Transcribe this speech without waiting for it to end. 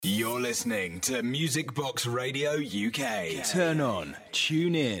You're listening to Music Box Radio UK. Turn on,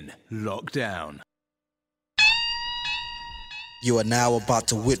 tune in, lock down. You are now about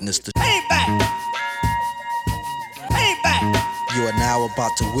to witness the Payback. Payback. You are now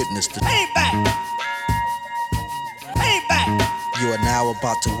about to witness the Payback. Payback. You are now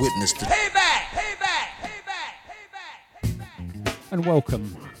about to witness the Payback. Payback. Payback. And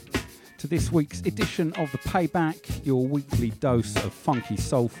welcome to this week's edition of the Payback, your weekly dose of funky,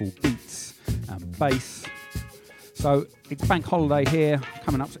 soulful beats and bass. So it's bank holiday here,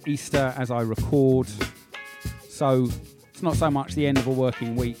 coming up to Easter as I record. So it's not so much the end of a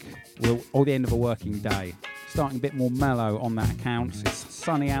working week or the end of a working day. Starting a bit more mellow on that account. It's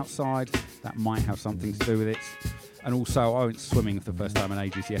sunny outside, that might have something to do with it. And also, I went swimming for the first time in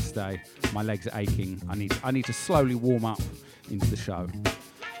ages yesterday. My legs are aching. I need to slowly warm up into the show.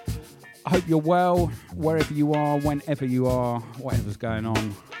 I hope you're well, wherever you are, whenever you are, whatever's going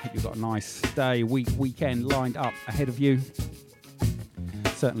on. Hope you've got a nice day, weekend lined up ahead of you.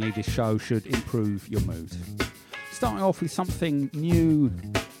 Certainly this show should improve your mood. Starting off with something new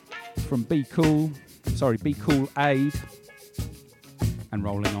from Be Cool Aid, and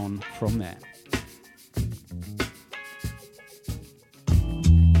rolling on from there.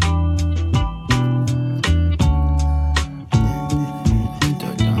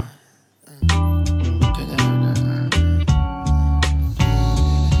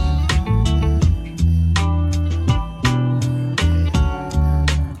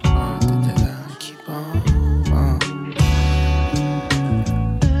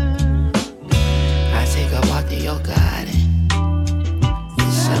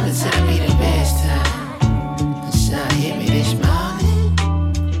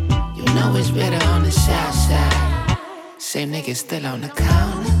 Still on the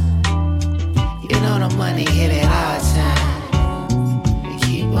counter. You know the money hit it all the time. We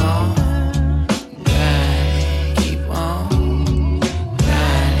keep on grinding, keep on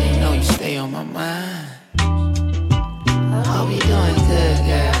grinding. You know you stay on my mind. I hope you doing good,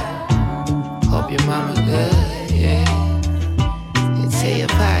 girl. Hope your mama good, yeah. You tell your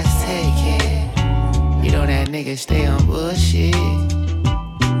pops take care. You know that nigga stay on bullshit.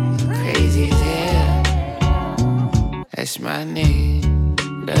 Crazy as hell. That's my nigga,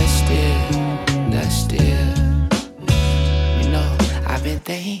 that's still. You know, I've been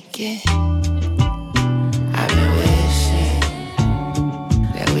thinking, I've been wishing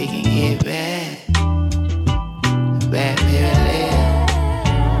that we can get back parallel.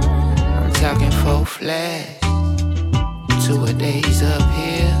 I'm talking 4 flash, 2 a days up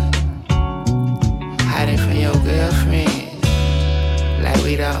here, hiding from your girlfriend, like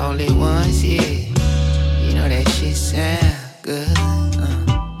we the only ones here. You know that shit sound good,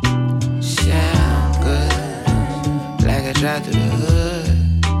 sound good, like I drive through the hood,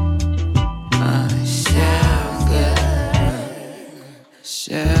 sound good,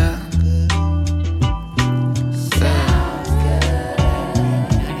 sound good,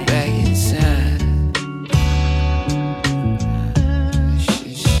 back inside,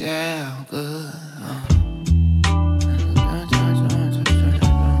 shit sound good.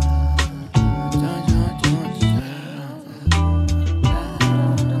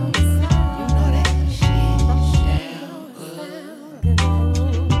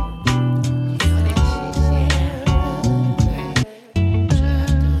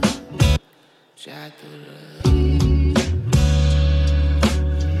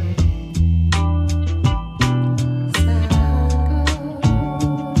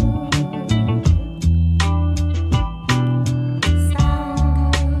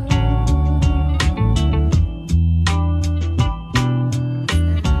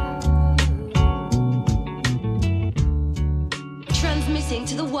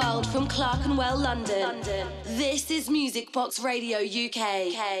 London. This is Music Box Radio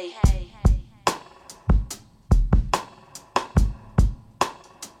UK.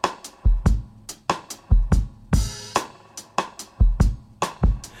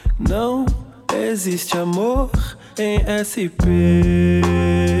 Não existe amor em SP,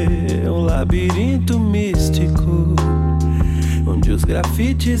 um labirinto místico, onde os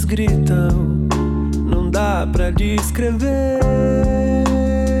grafites gritam, não dá pra descrever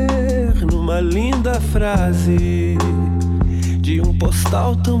numa linda frase de um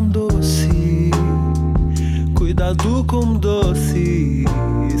postal tão doce. Cuidado com doce,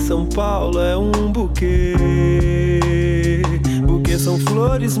 São Paulo é um buquê. Buquê são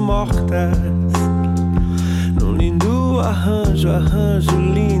flores mortas, num lindo arranjo, arranjo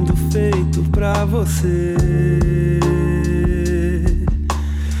lindo feito pra você.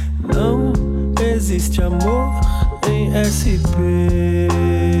 Não existe amor em SP.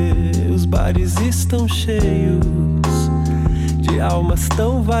 bares estão cheios de almas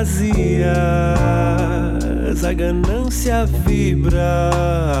tão vazias. A ganância vibra,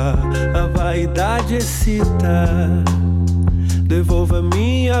 a vaidade excita. Devolva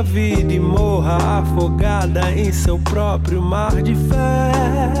minha vida e morra afogada em seu próprio mar de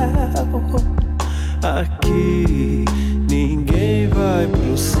ferro. Aqui ninguém vai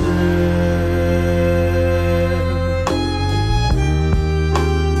pro céu.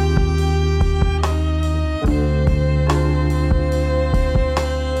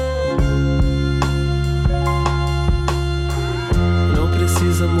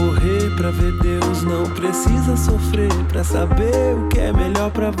 Morrer pra ver Deus, não precisa sofrer pra saber o que é melhor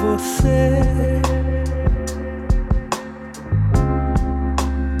pra você.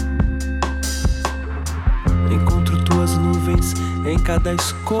 Encontro tuas nuvens em cada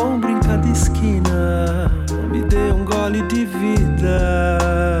escombro, em cada esquina. Me dê um gole de vida.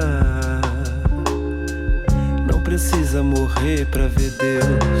 Não precisa morrer pra ver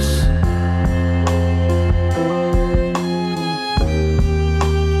Deus.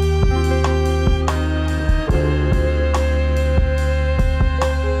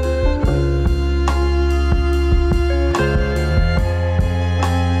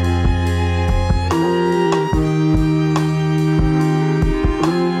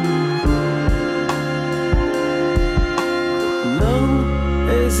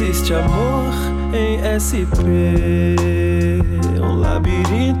 Existe amor em SP, um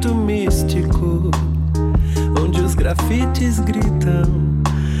labirinto místico, onde os grafites gritam,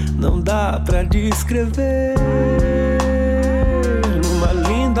 não dá pra descrever. Numa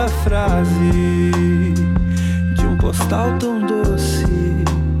linda frase de um postal tão doce,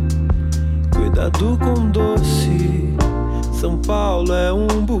 cuidado com doce, São Paulo é um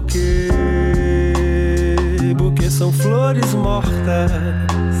buquê. Buquê são flores mortas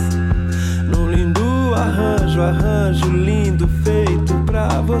num lindo arranjo, arranjo lindo feito pra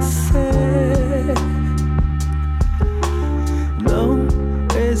você. Não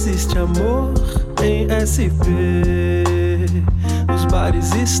existe amor em SP. Os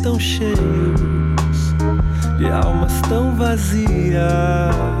bares estão cheios de almas tão vazias.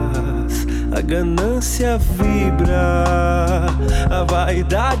 A ganância vibra, a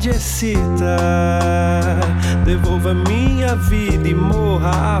vaidade excita. Devolva minha vida e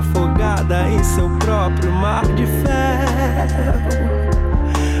morra afogada em seu próprio mar de ferro.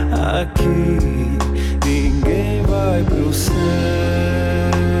 Aqui ninguém vai pro céu.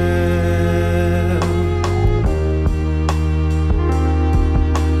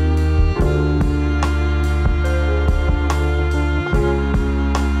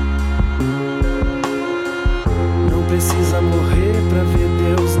 Precisa morrer pra ver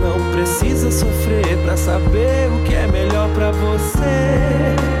Deus, não precisa sofrer pra saber o que é melhor pra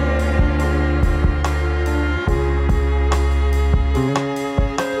você.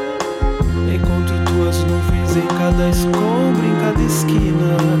 Encontro tuas nuvens em cada escombro, em cada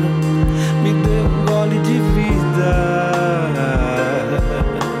esquina. Me dê um gole de vida.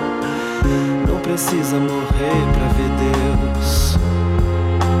 Não precisa morrer pra ver Deus.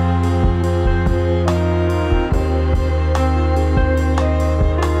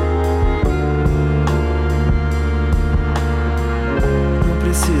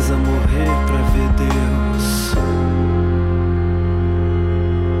 Precisa morrer pra ver Deus.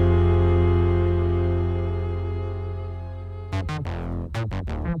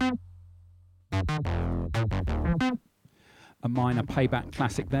 A minor Payback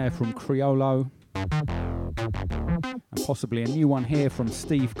classic there from Criollo. And possibly a new one here from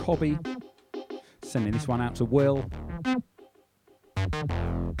Steve Cobby. Sending this one out to Will.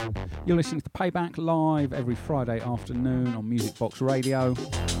 You're listening to Payback live every Friday afternoon on Music Box Radio.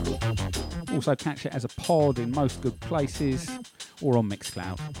 Also catch it as a pod in most good places or on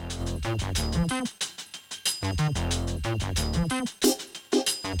Mixcloud.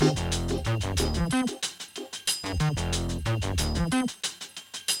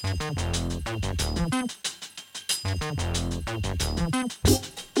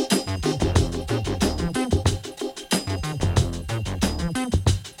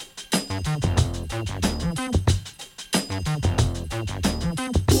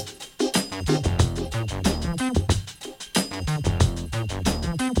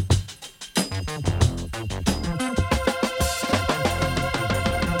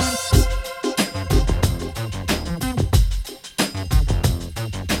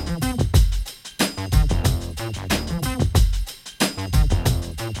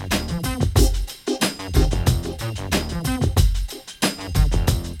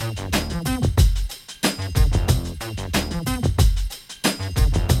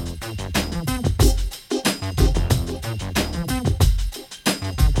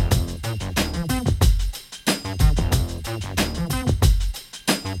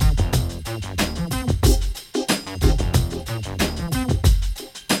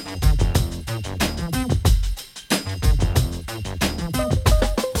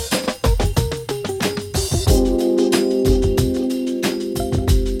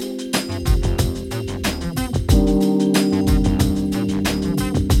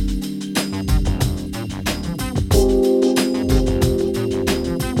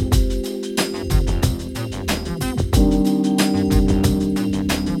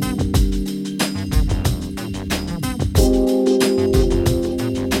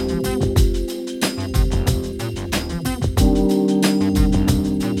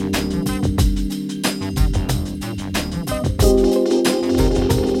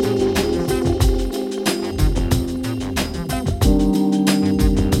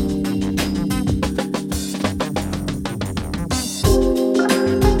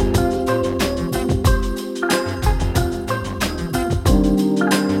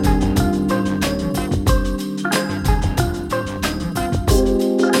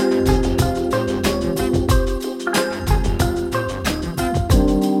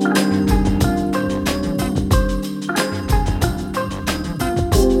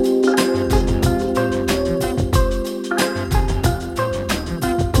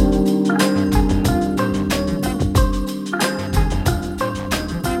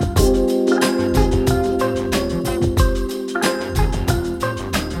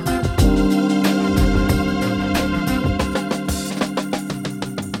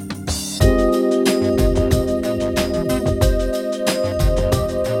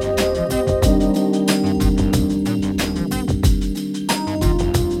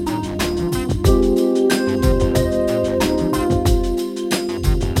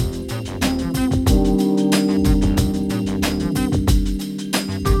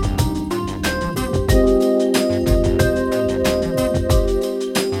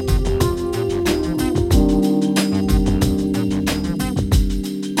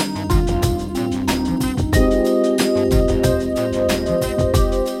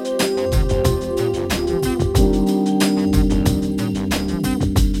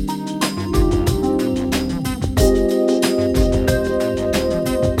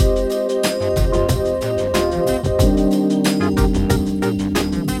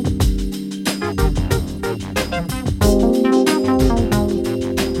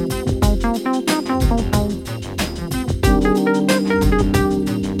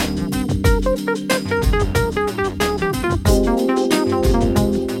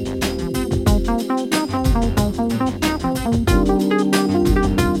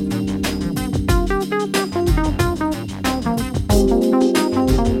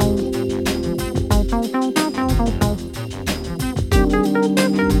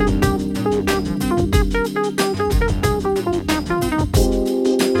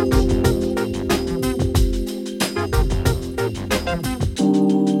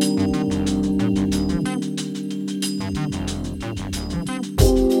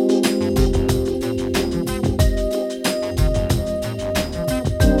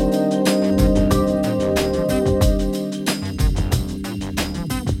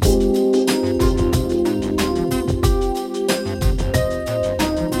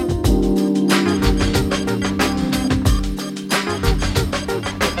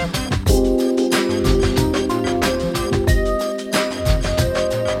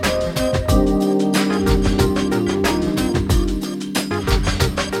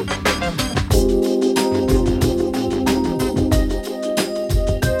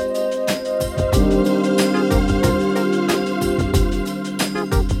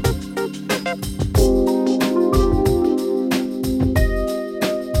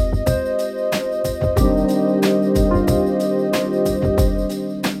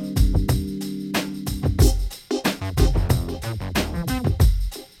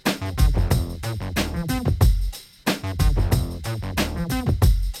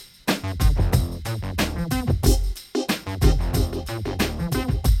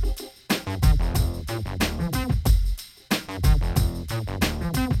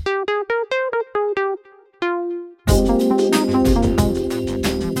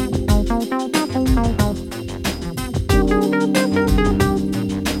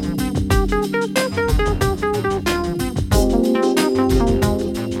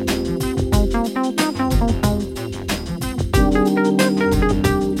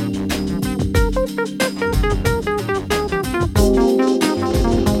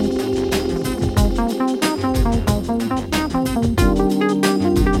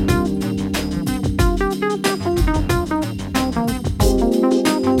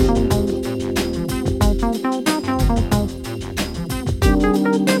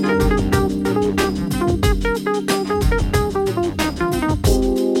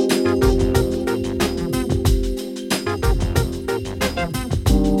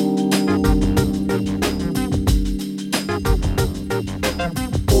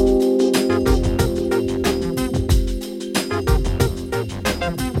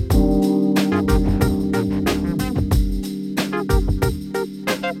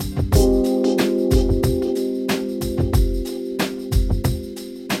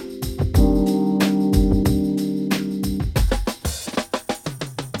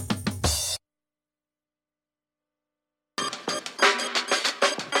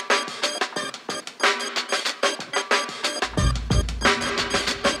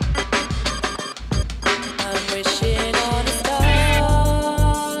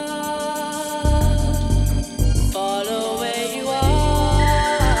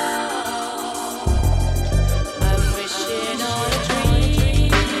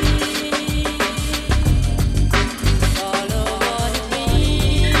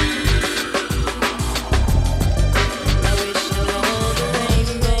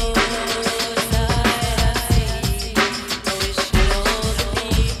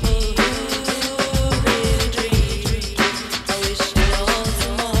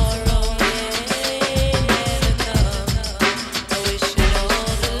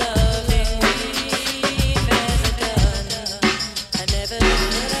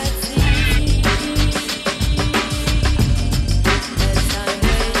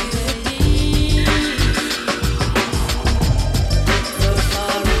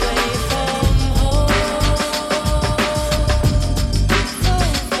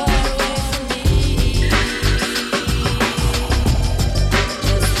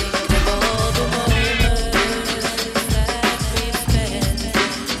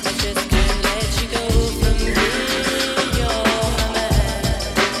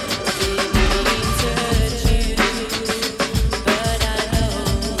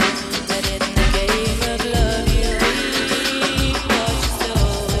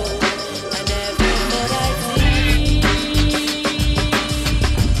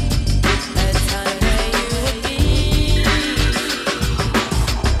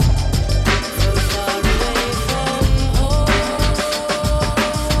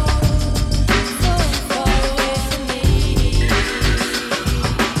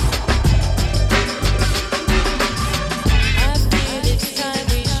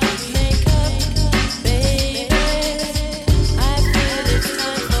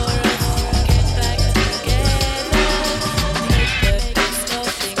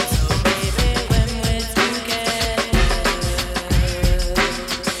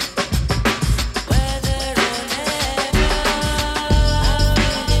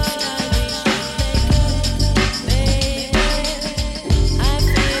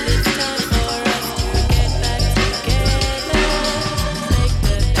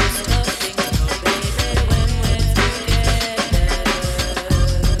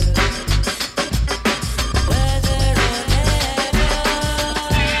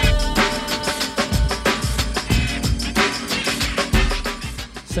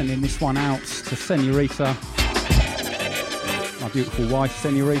 Sending this one out to Senorita, my beautiful wife,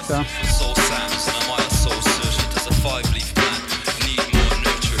 Senorita. Soul sounds and a mild soul surgeon does a 5-leaf plan. Need more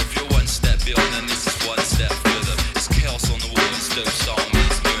nurture. If you're one step beyond, then this is one step further. It's chaos on the wall, it's dope style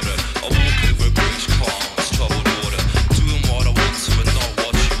meets murder. I walk over a bridge, calm, it's troubled water. Doing what I want to and not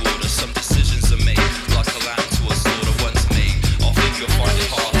what you order. Some decisions are made, like a lamb to a slaughter. Once made, I think you'll find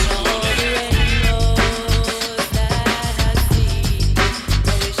it hard to order.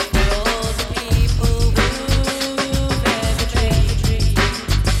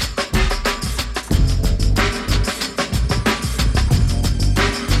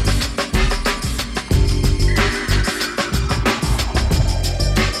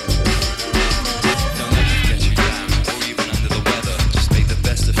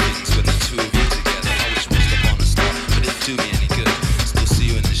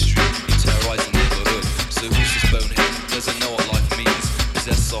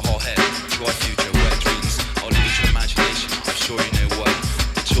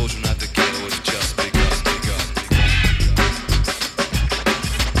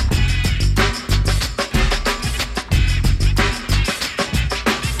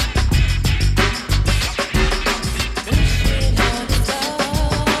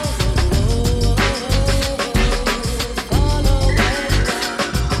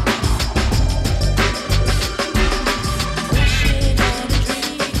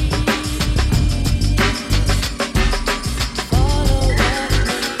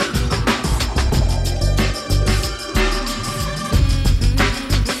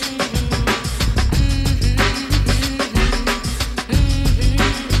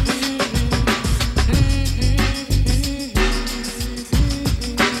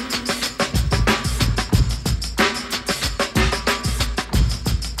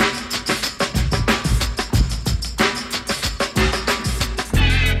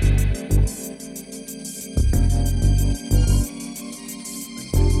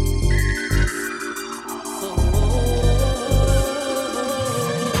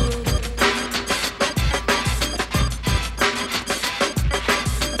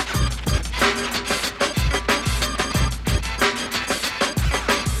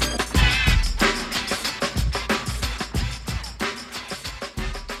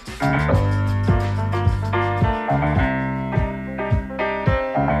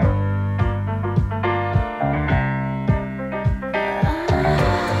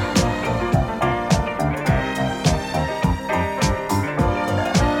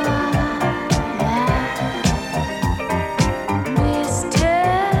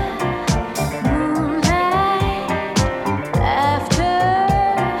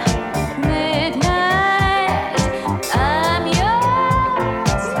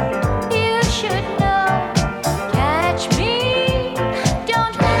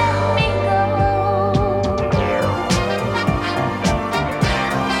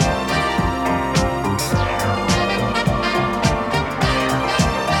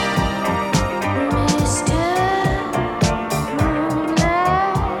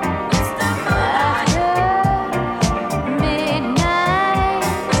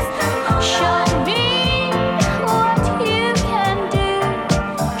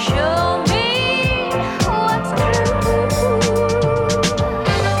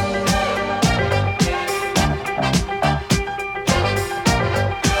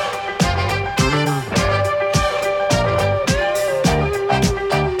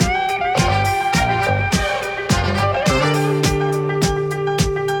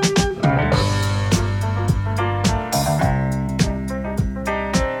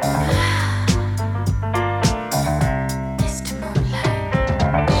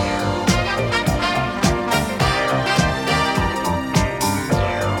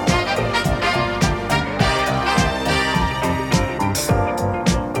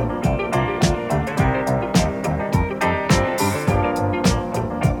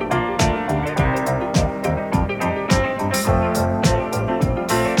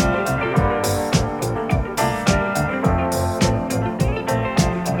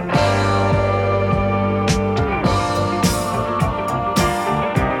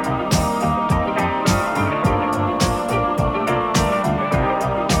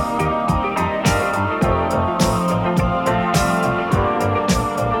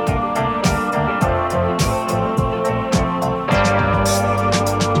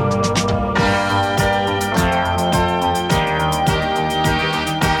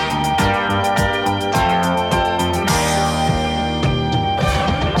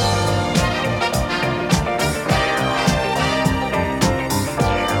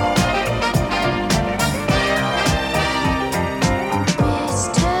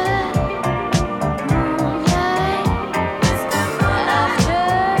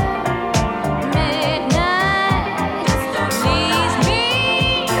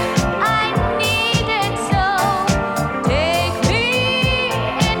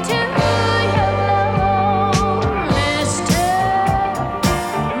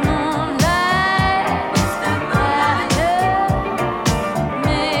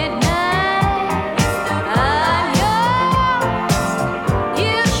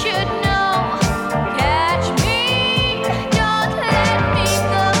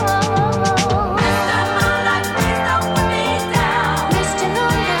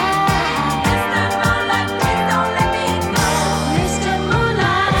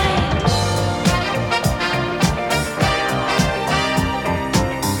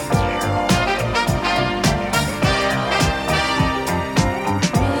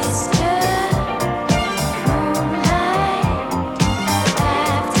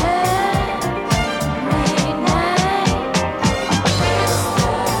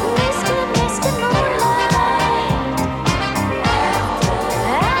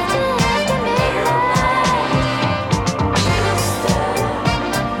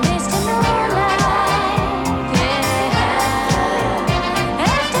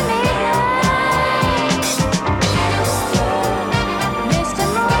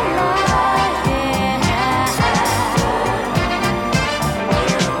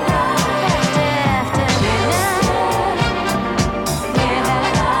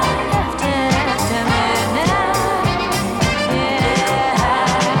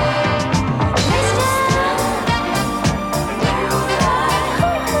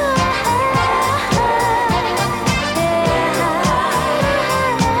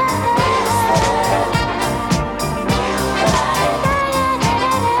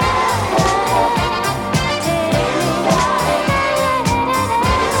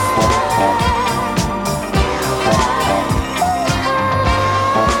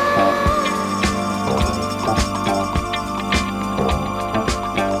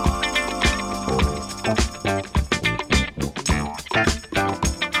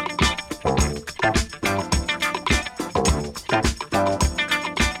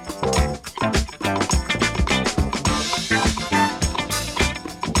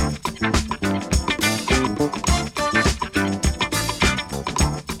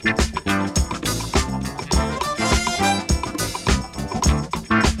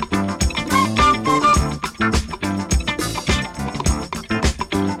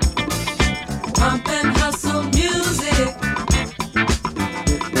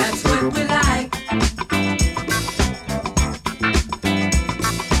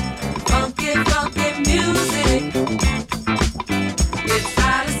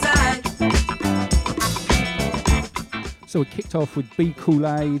 we kicked off with Be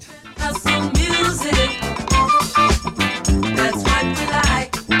Kool-Aid. Hustle music, that's what we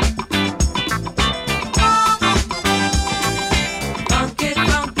like. Funky,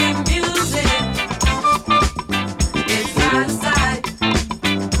 funky music, it's out of sight.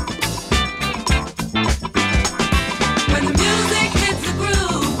 When the music hits the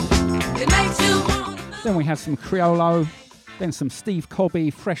groove, it makes you want to move. Then we had some Criollo, then some Steve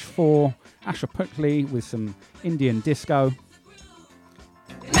Cobby, Fresh 4, Asher Puckley with some Indian disco.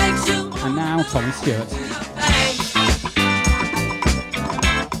 And now Tommy Stewart.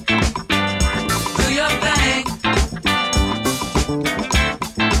 Do your thing.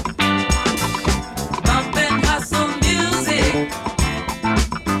 Bump and hustle music,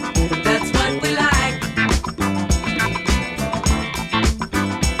 that's what we like.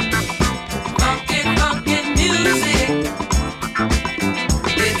 Funky, funky music,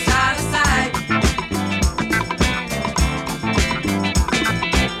 it's out of sight.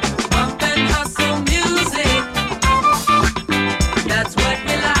 Bump and hustle music, that's what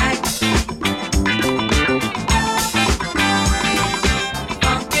we like.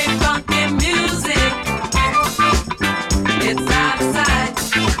 Funky, funky music, it's out of sight.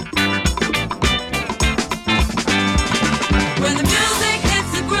 When the music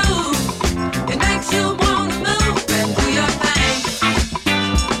hits the groove, it makes you wanna move and do your thing.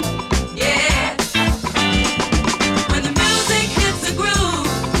 Yeah. When the music hits the groove,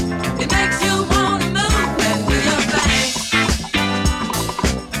 it makes you wanna move and do your thing.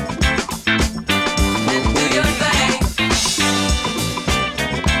 And do your thing.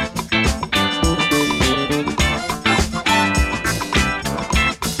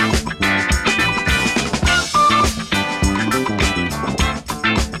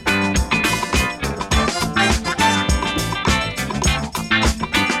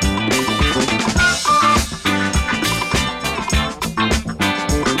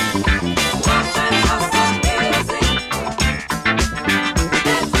 Bump and hustle music, it's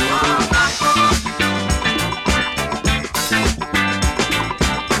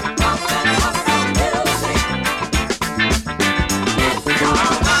alright. Bump and hustle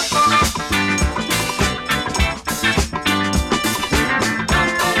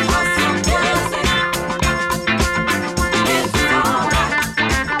it's alright.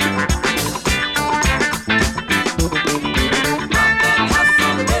 Bump and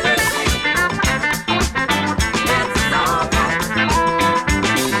hustle music, it's alright.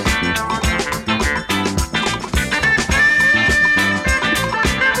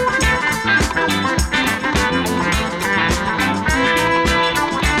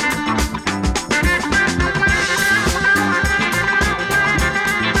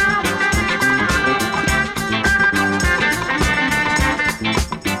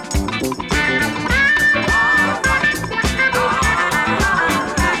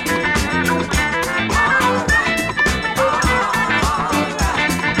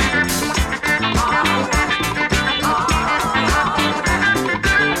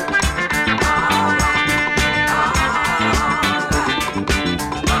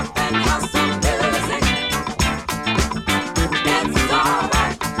 and hustle music, it's alright. Bump and hustle music, it's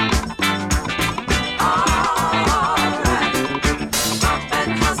alright. Alright. Bump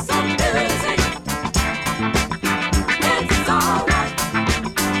and hustle music, it's alright.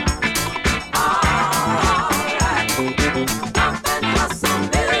 Alright. Bump and hustle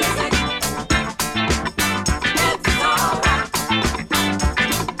music, it's alright.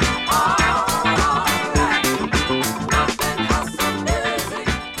 Alright. Bump and hustle music,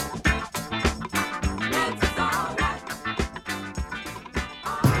 it's alright.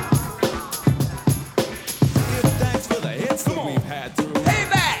 Give thanks for the hits that we've had through.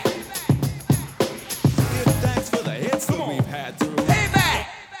 Payback! Give thanks for the hits that we've had through. Payback!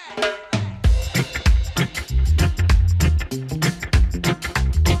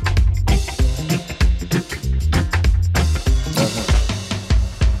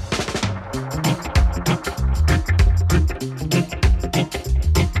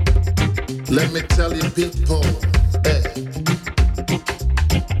 Let me tell you people, hey,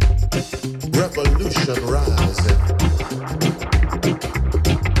 revolution rising.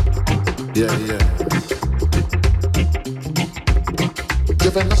 Yeah, yeah.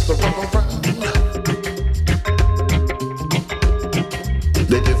 Giving us the runaround.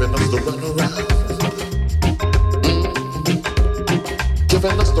 They're giving us the runaround.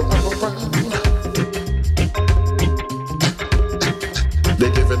 Giving us the runaround.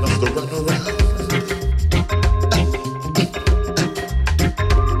 They're giving us the runaround.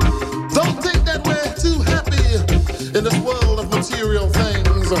 Don't think that we're too happy in this world of material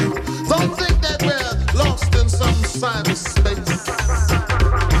things. Don't think that we're lost in some cyber space.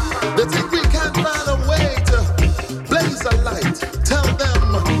 They think we can't find a way to blaze a light. Tell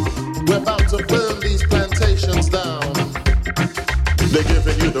them we're about to burn these plantations down. They're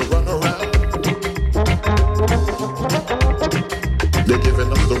giving you the runaround. They're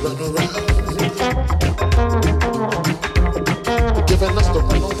giving us the runaround. Giving us the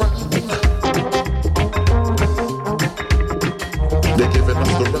runaround. They're giving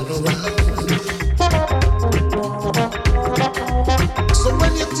us the runaround. So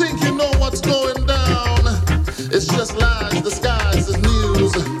when you think you know what's going down, it's just lies disguised as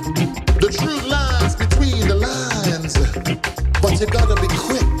news. The truth lies between the lines, but you gotta be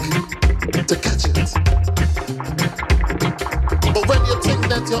quick to catch it. But when you think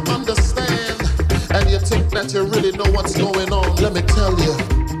that you understand, and you think that you really know what's going on, let me tell you,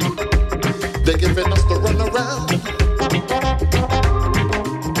 they're giving us the runaround.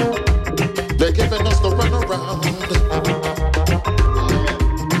 They're giving us the runaround.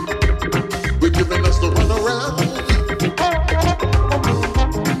 We're giving us the runaround.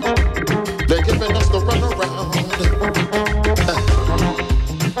 They're giving us the runaround.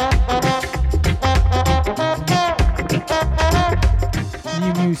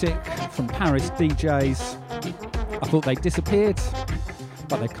 New music from Paris DJs. I thought they disappeared,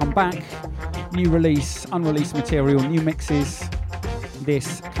 but they've come back. New release, unreleased material, new mixes.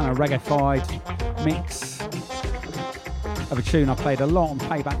 This kind of reggae-fied mix of a tune I played a lot on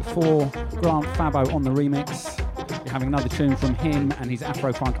Payback before. Grant Fabo on the remix. You're having another tune from him and his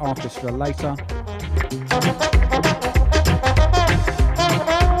Afro-Funk Orchestra later.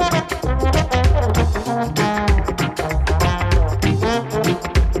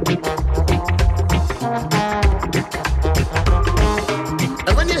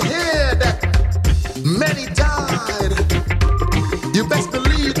 And when you hear that many died, you best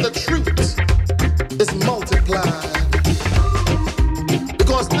believe the truth is multiplied.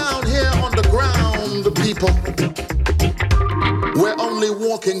 Because down here on the ground, people, we're only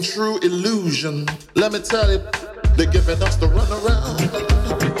walking through illusion. Let me tell you, they're giving us the runaround.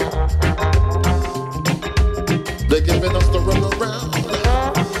 They're giving us the runaround.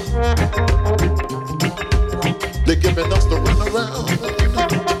 They're giving us the runaround.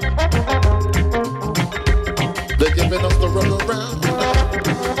 They're giving us the runaround.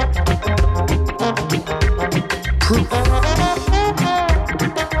 Proof.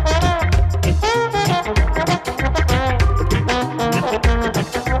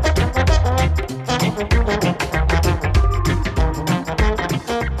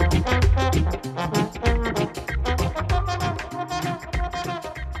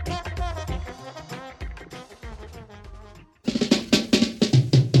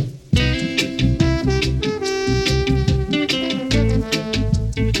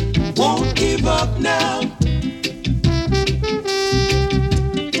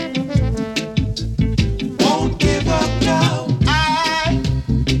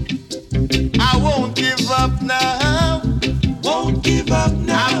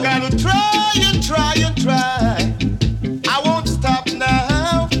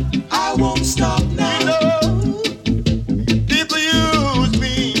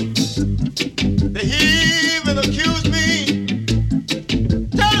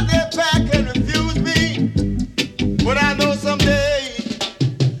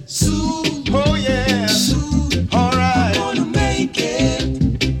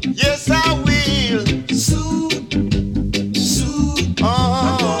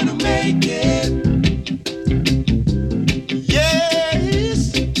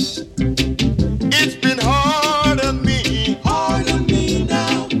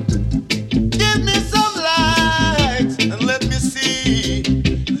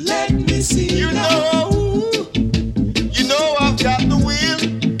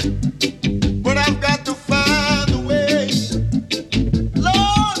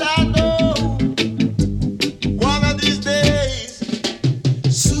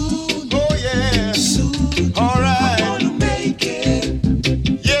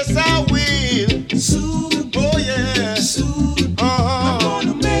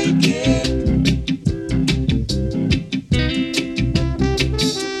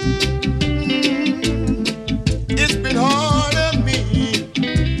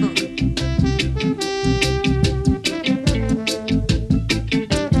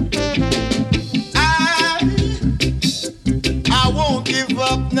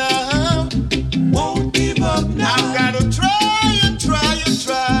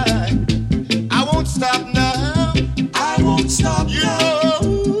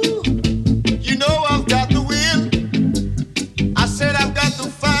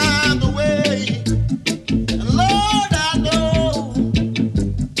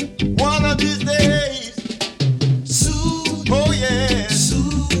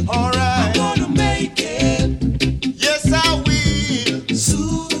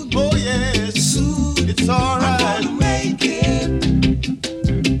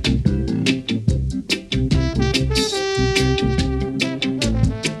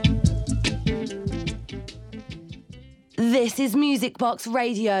 Music Box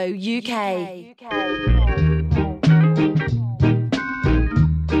Radio UK.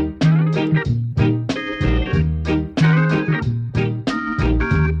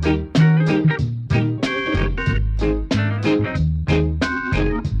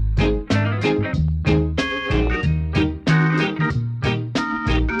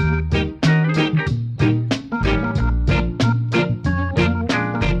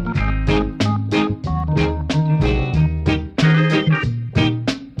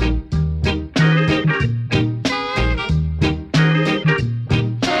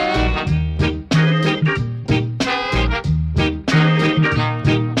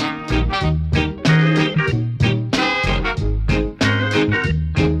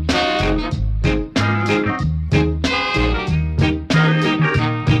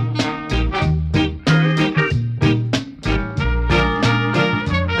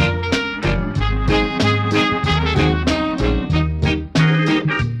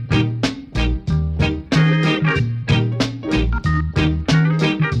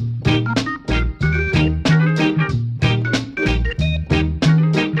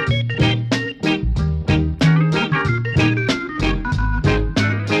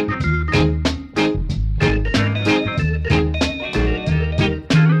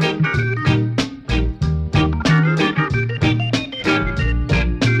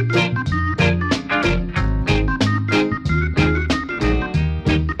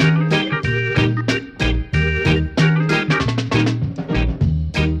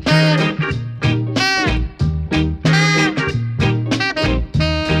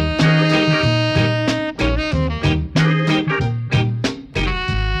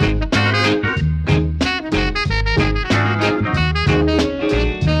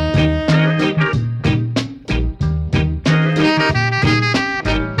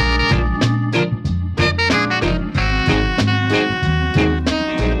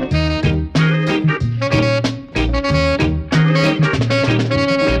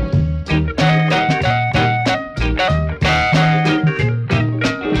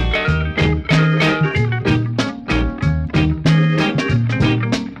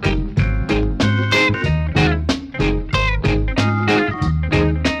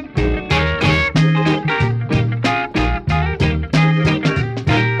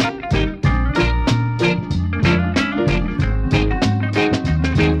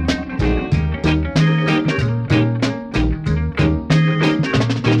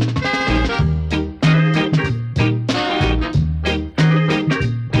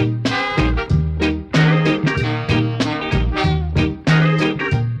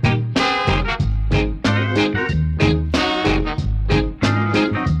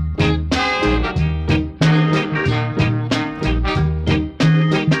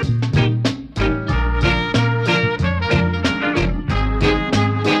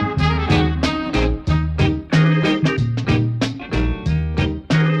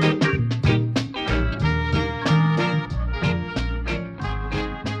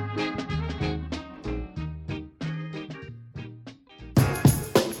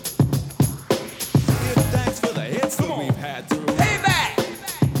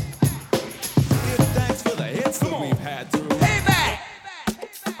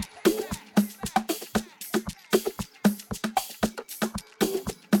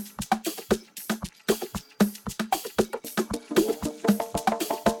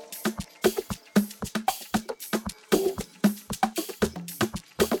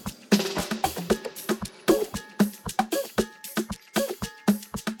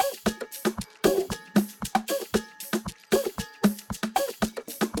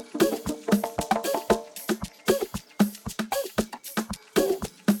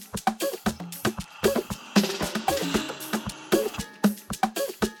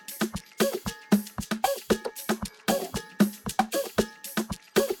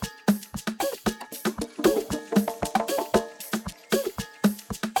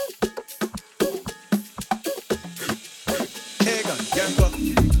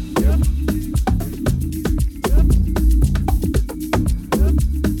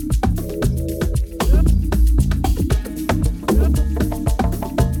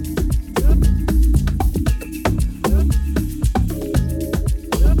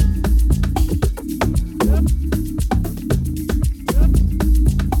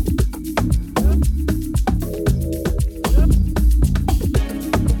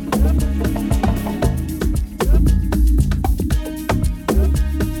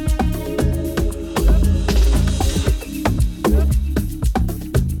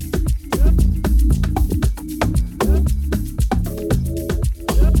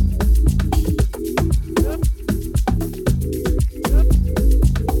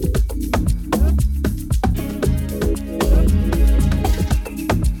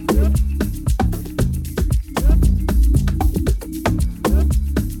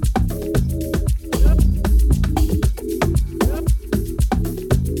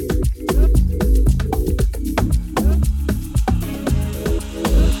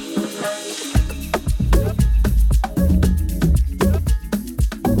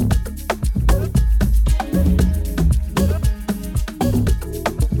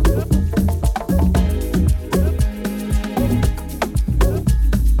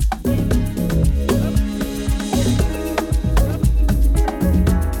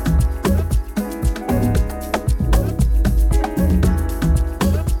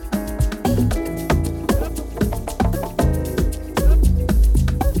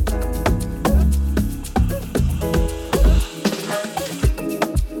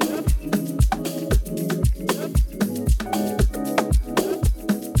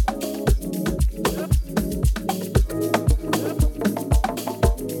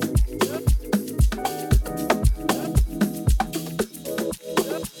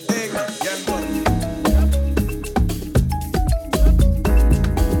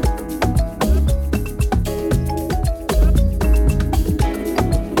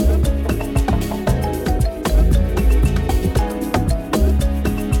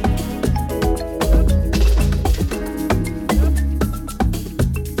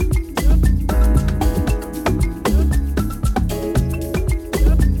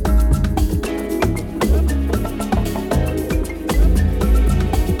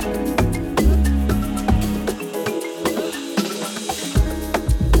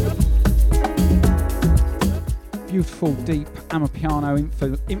 soulful, deep Amapiano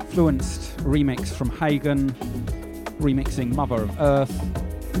influenced remix from Hagan, remixing Mother of Earth.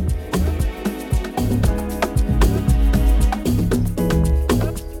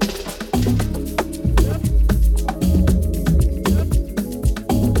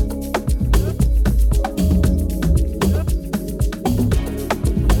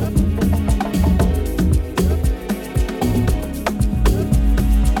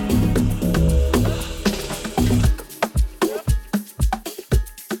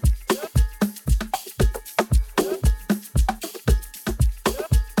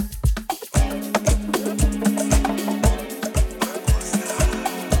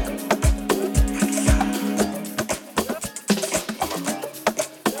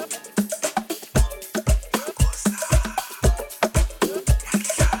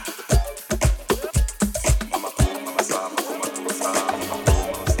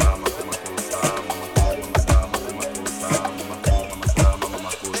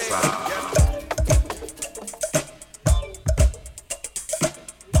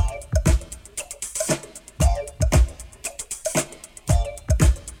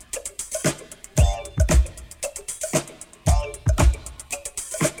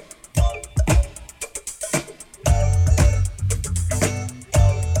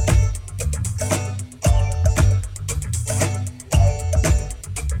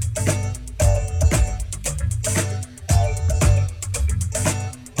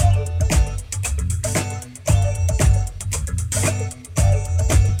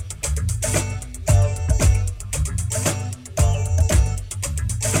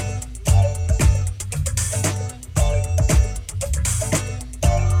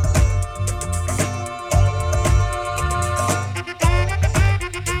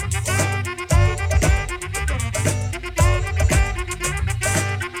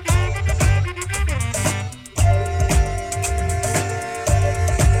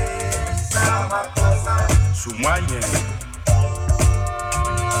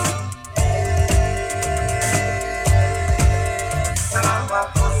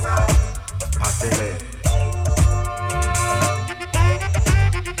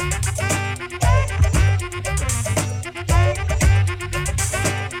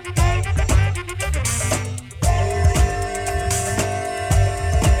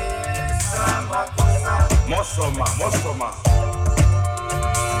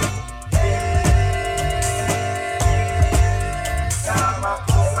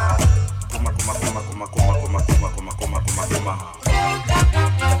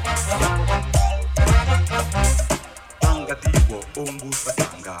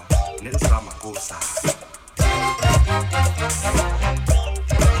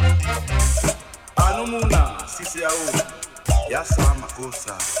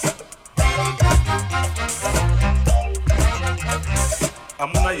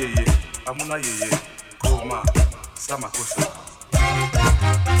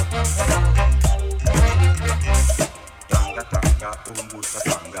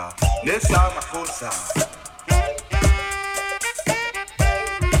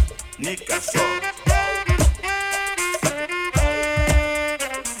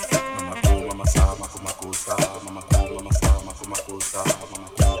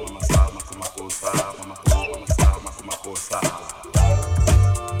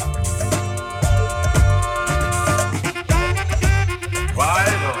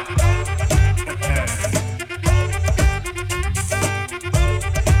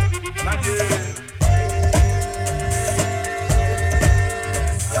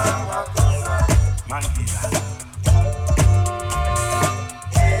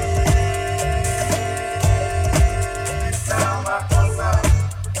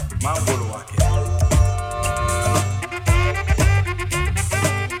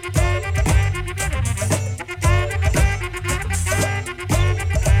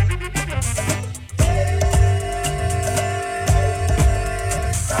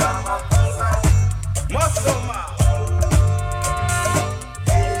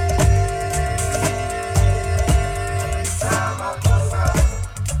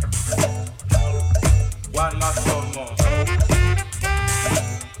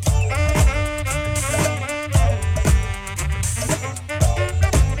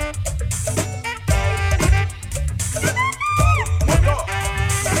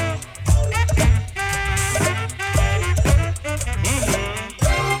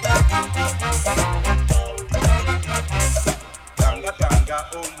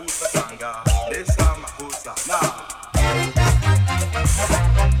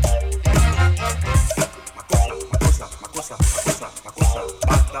 makosa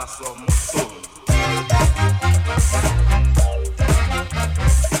bata somos todos.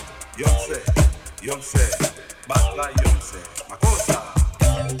 Beyoncé, Bad Beyoncé, Makosa.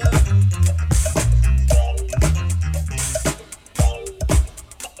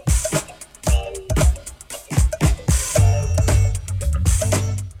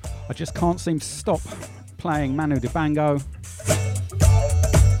 I just can't seem to stop playing Manu Dibango.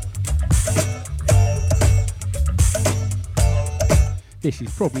 This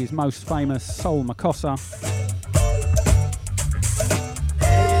is probably his most famous, Soul Makossa.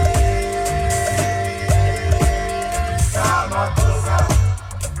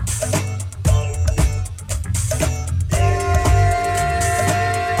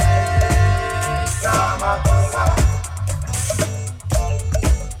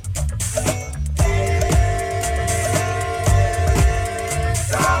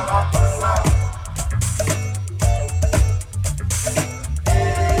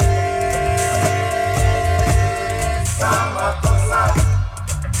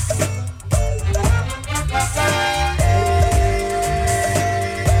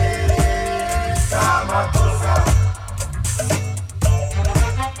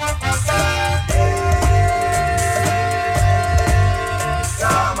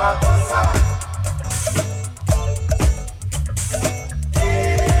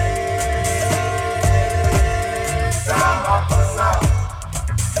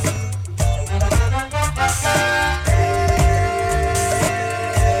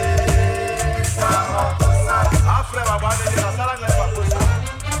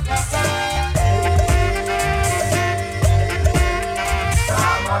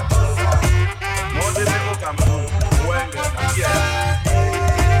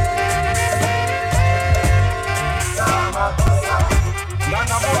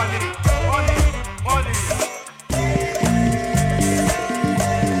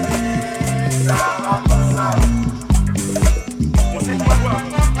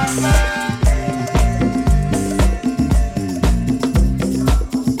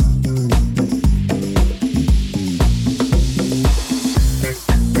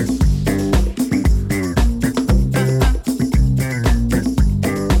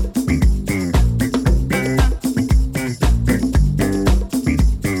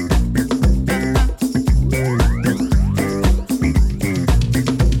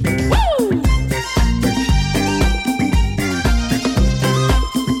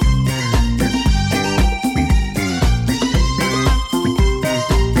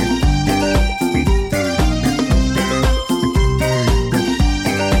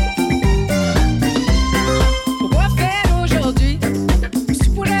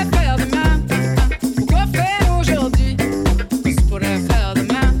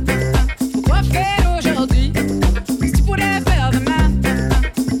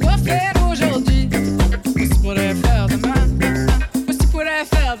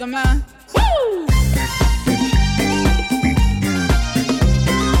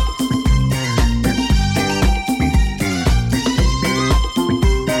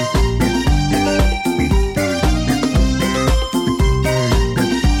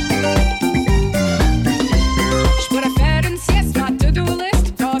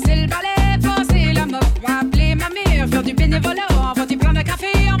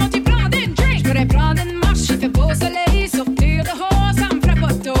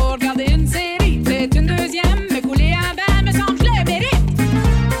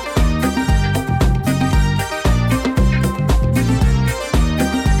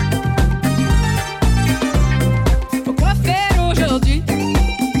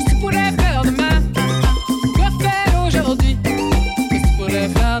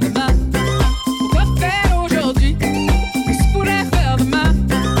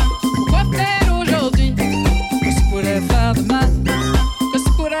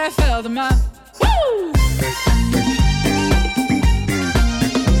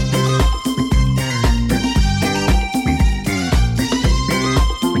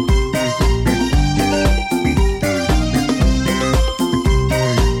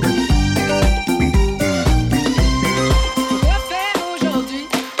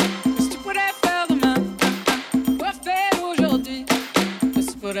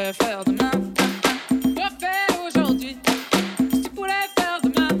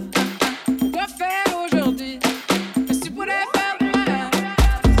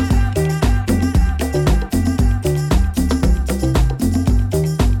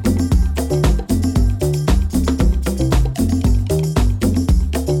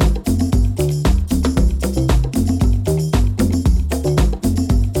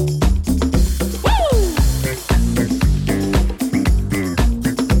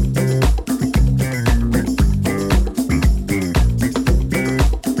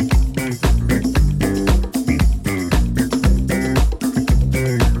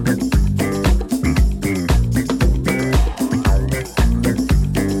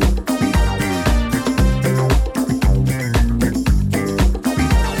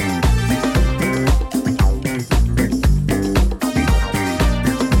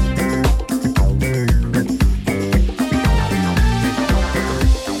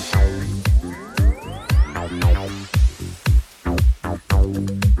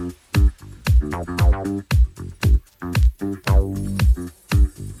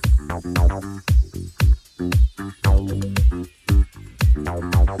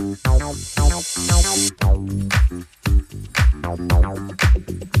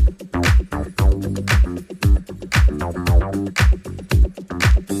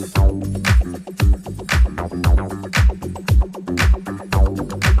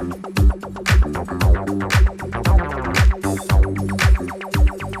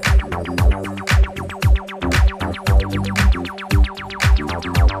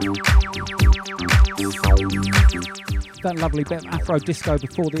 That lovely bit of Afro disco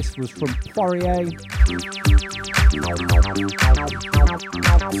before this was from Poirier.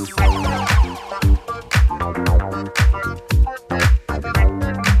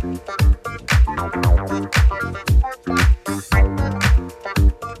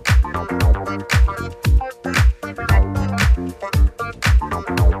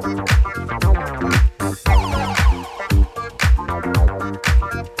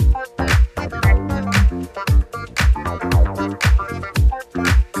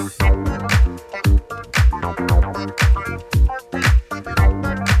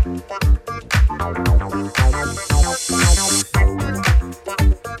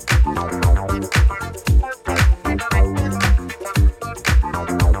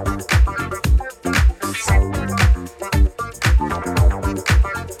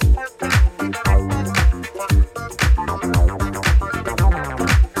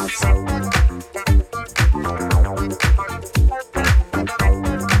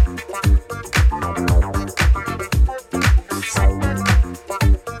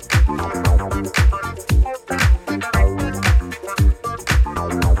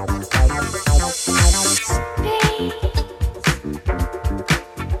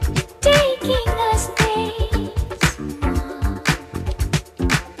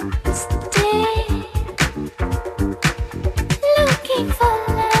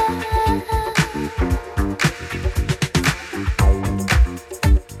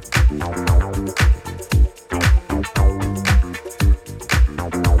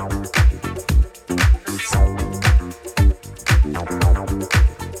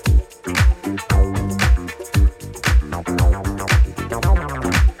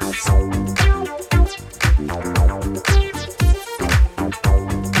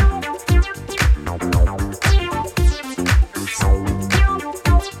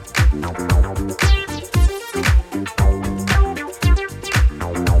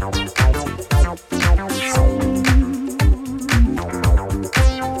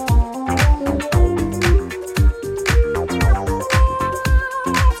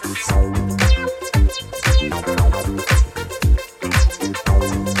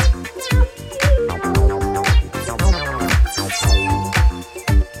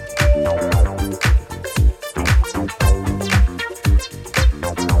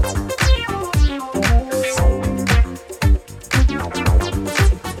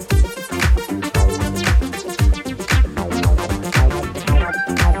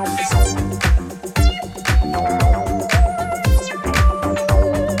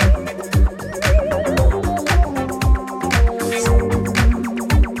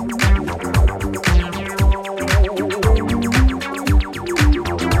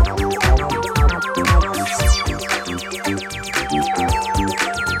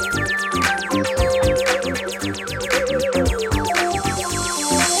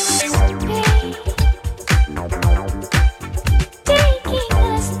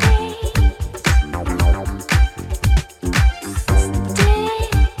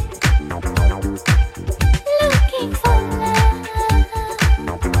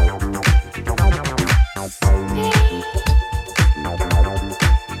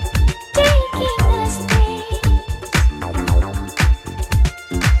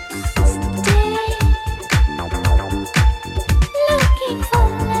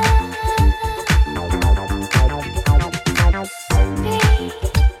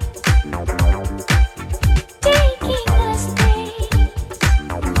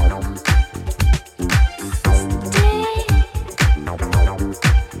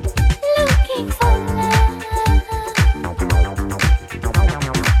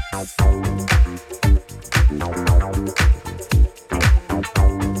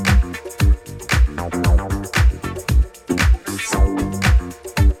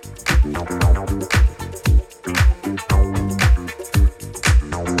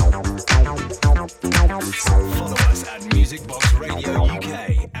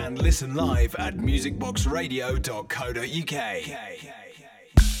 Listen live at musicboxradio.co.uk.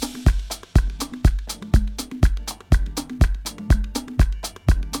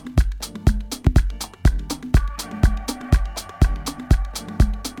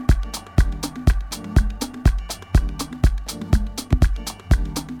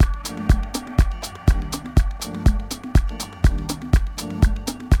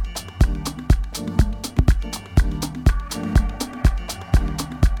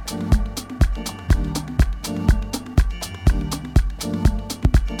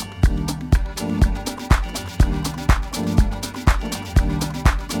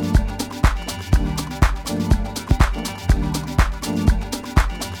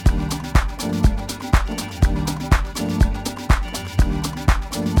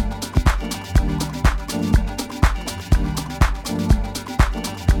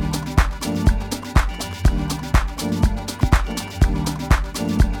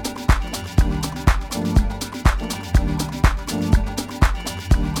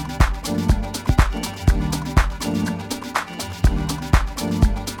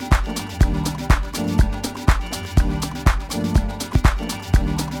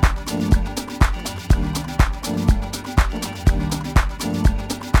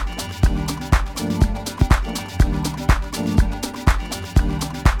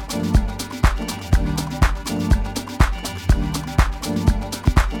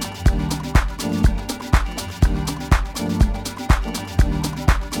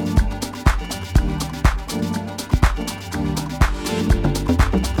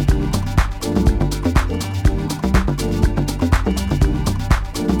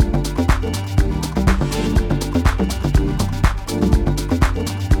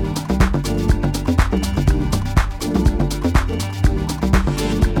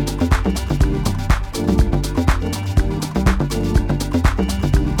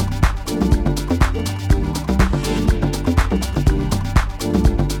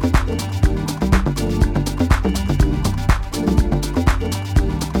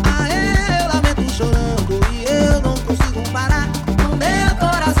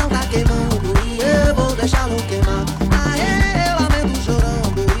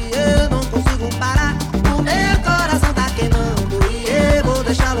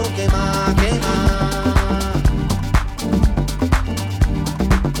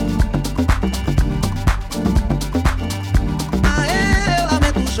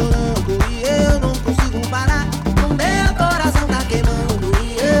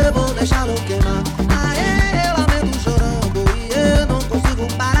 vou deixá-lo queimar. Aê, eu lamento chorando e eu não consigo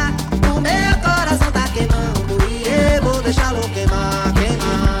parar. O meu coração tá queimando e eu vou deixá-lo queimar,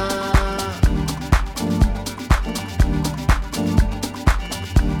 queimar.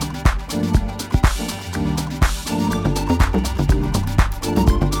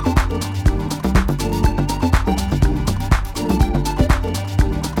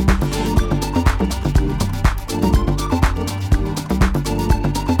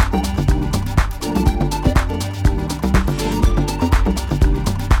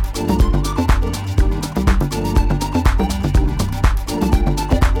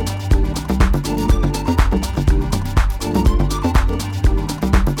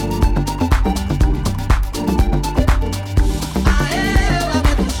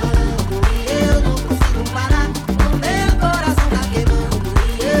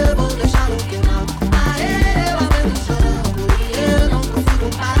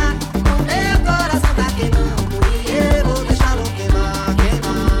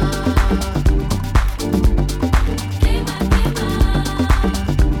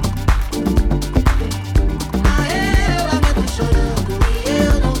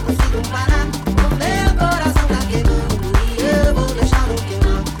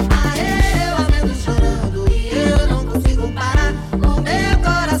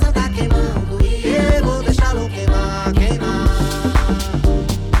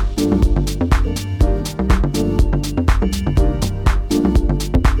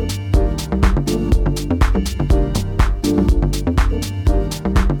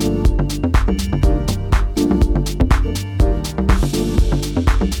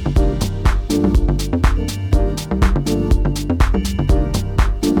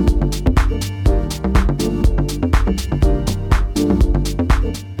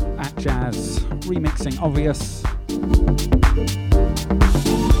 Atjazz remixing Obvious.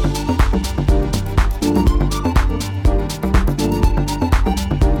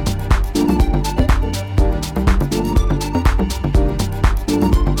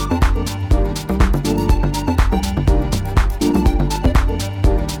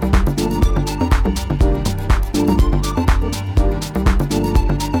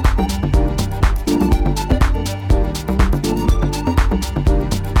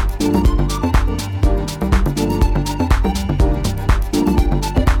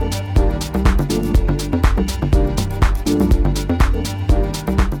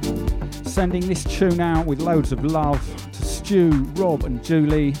 Sending this tune out with loads of love to Stu, Rob and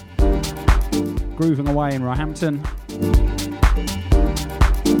Julie, grooving away in Roehampton.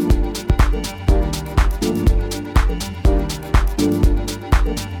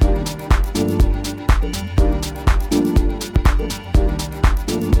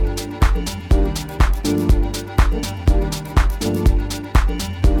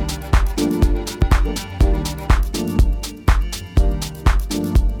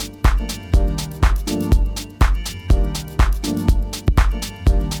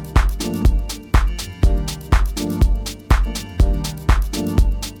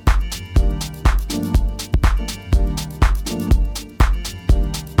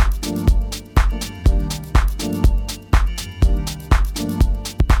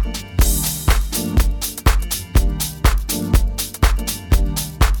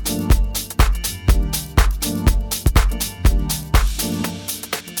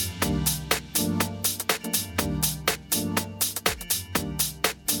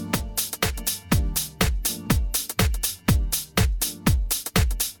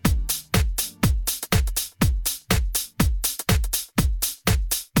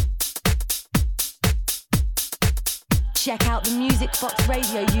 Check out the Music Box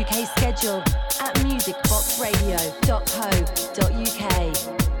Radio UK schedule at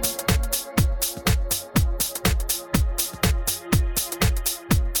musicboxradio.co.uk.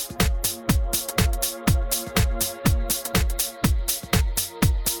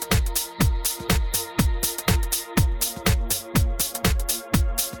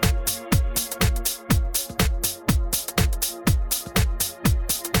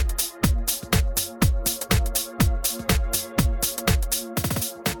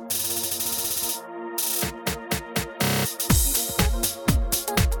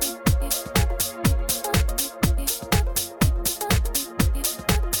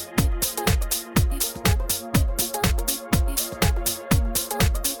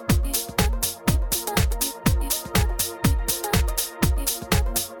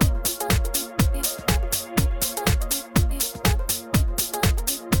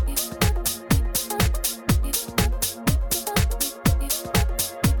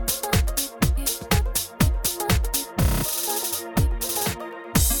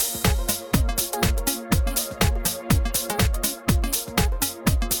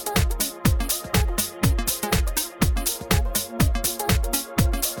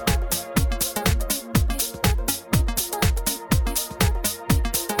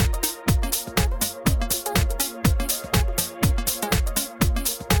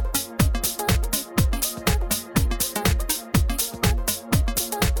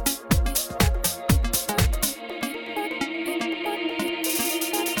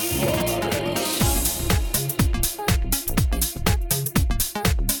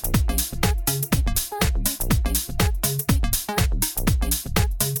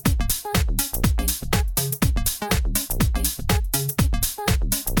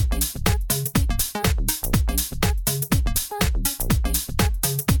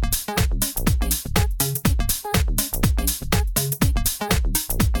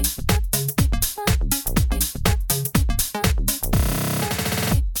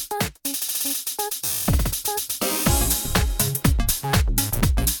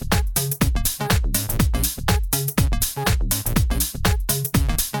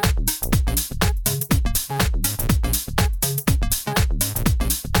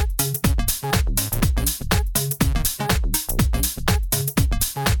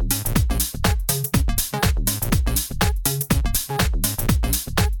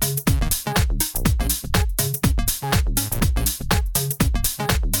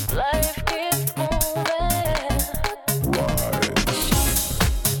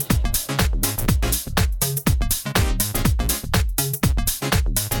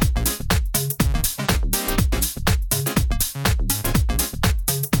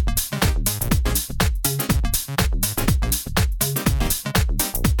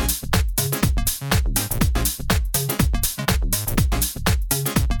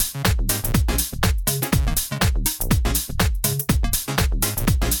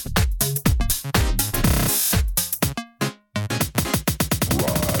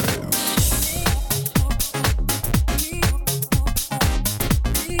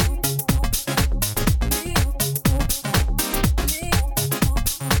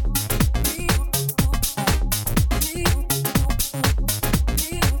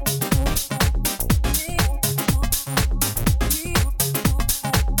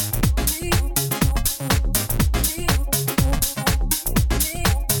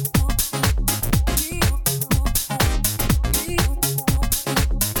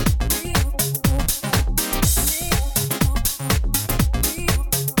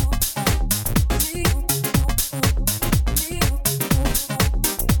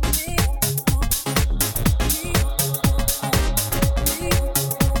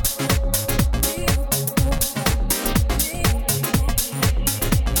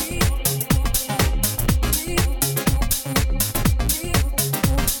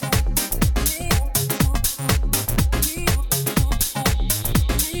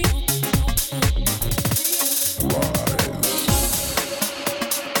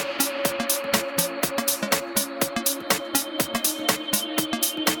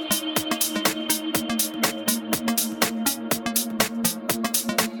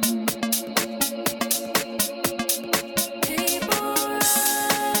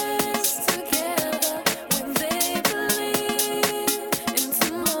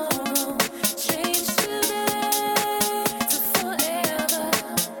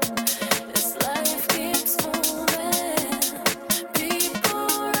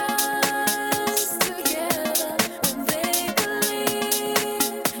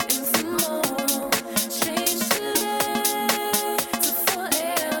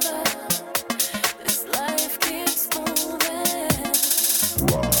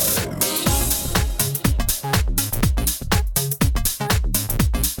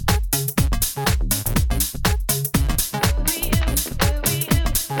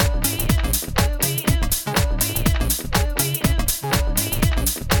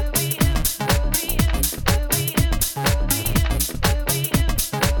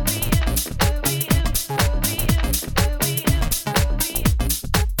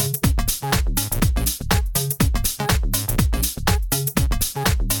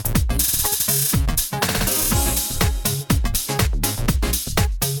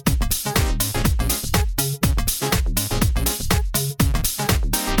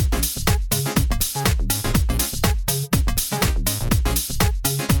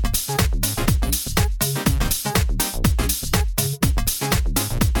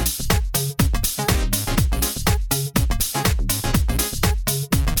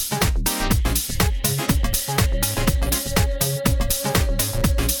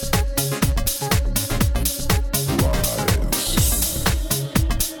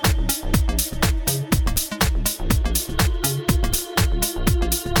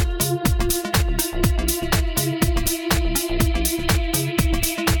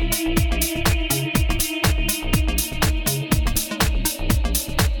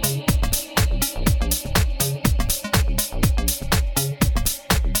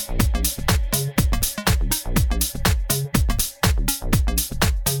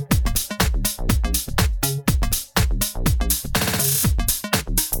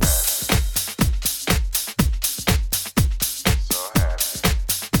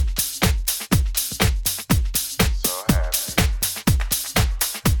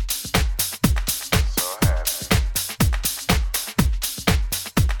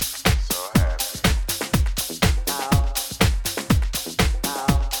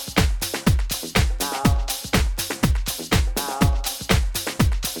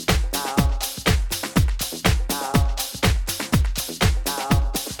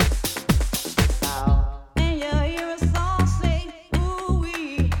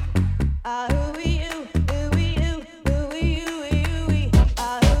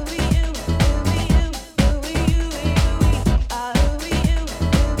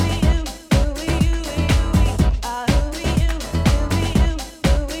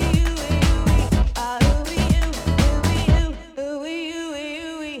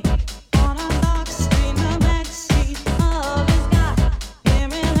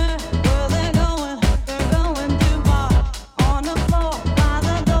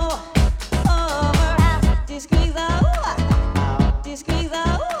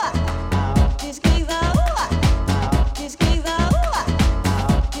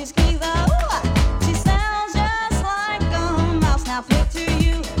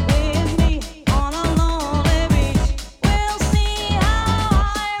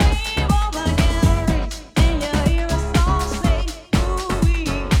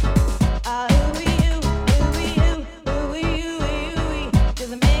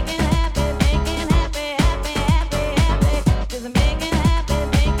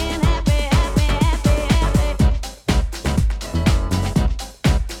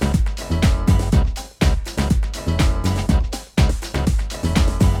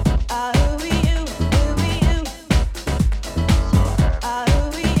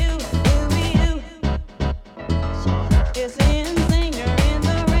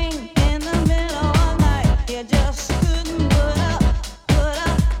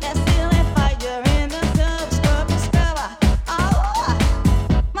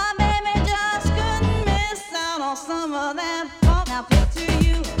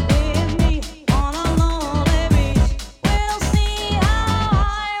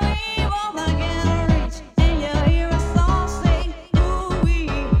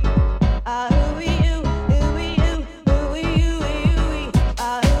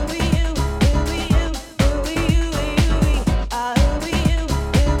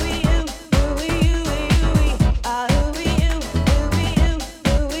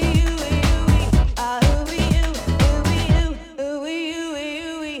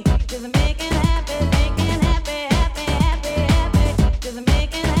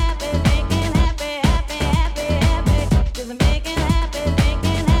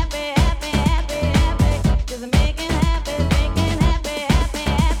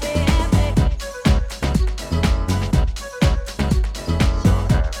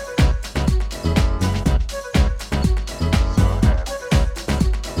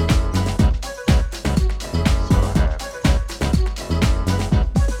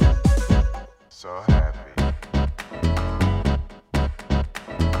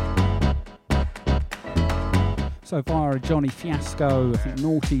 So via a Johnny Fiasco, I think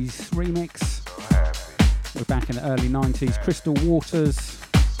Naughty's remix. We're back in the early 90s. Crystal Waters,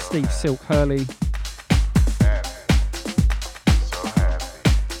 Steve Silk Hurley.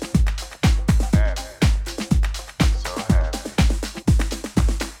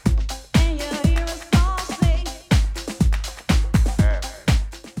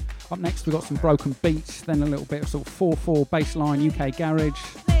 Up next we've got some broken beats, then a little bit of sort of 4/4 bassline UK garage.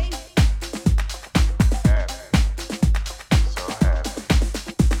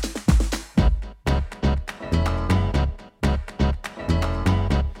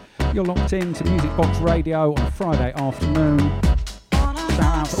 You're locked in to Music Box Radio on Friday afternoon. Shout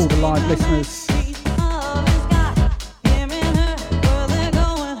out to all the live listeners.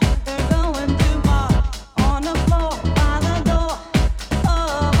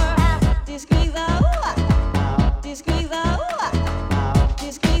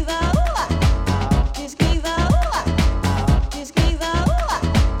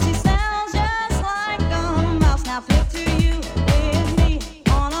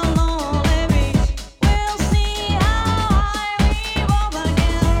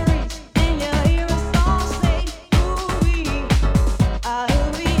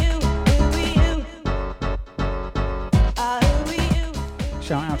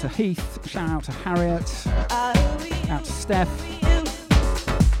 Heath, shout out to Harriet, out to Steph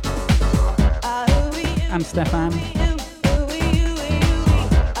and Stefan.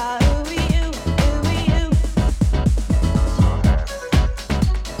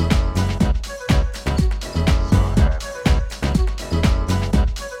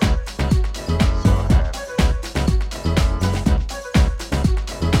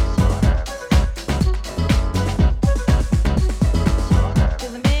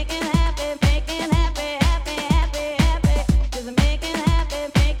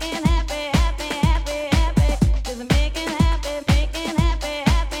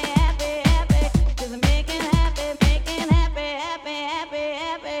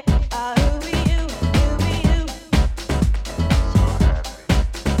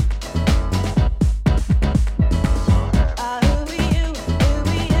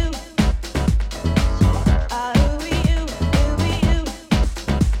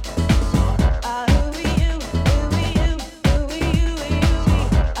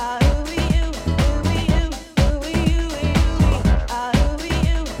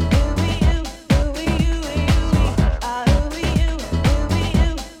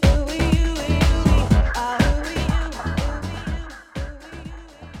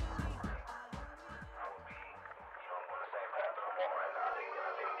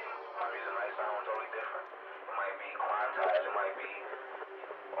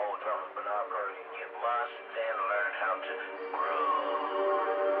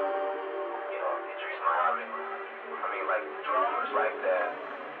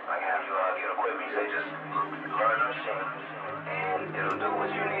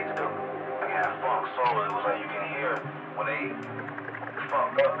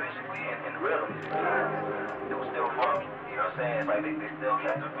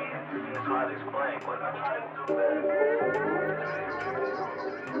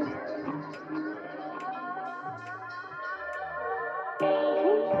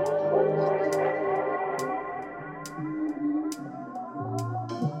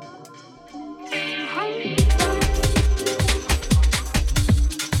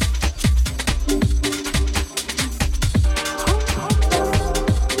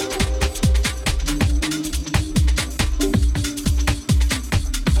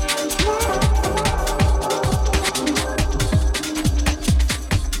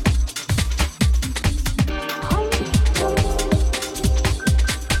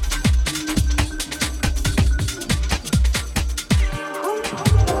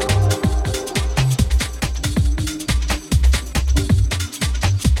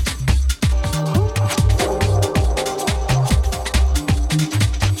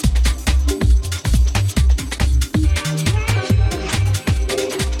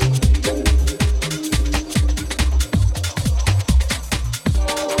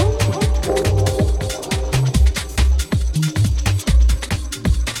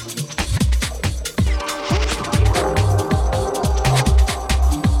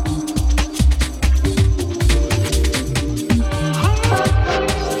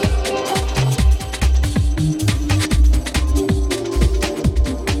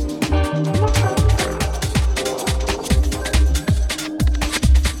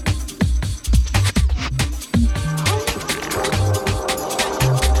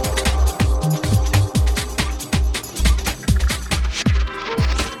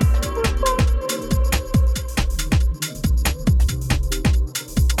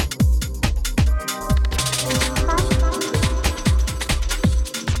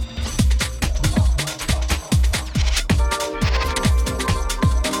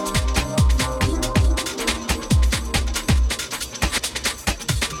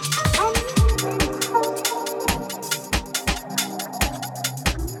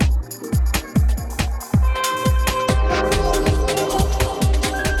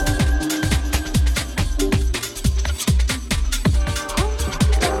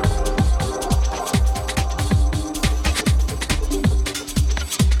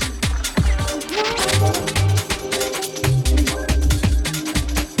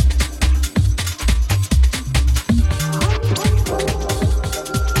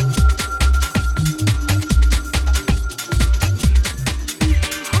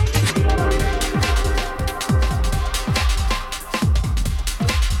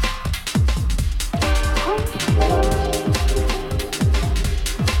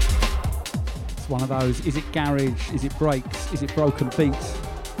 goes. Is it garage? Is it breaks? Is it broken beats?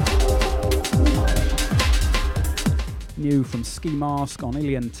 New from Ski Mask on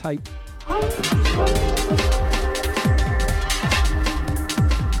Ilian Tape.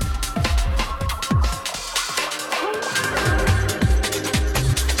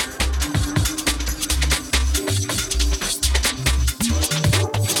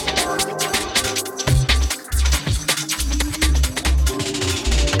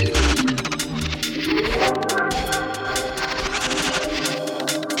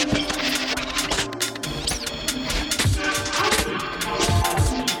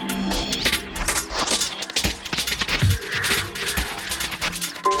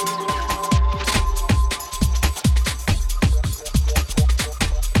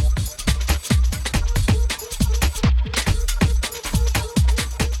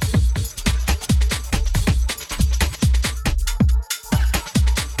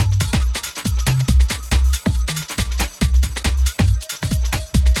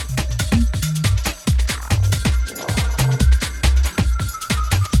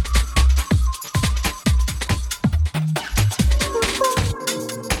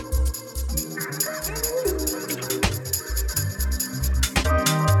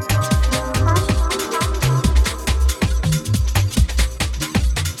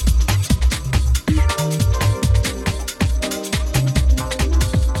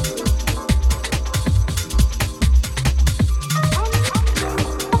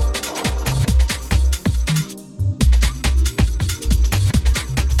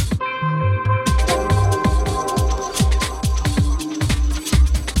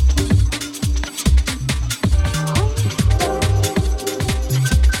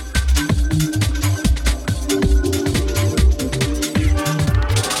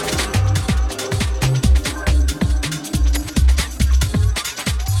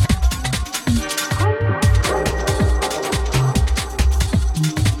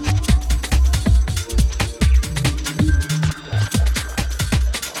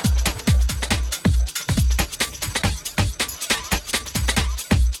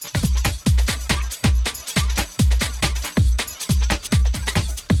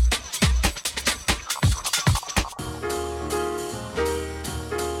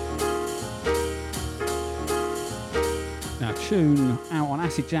 Tune out on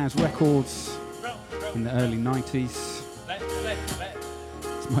Atjazz Records in the early 90s.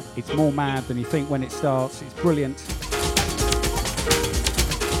 It's more mad than you think when it starts. It's brilliant.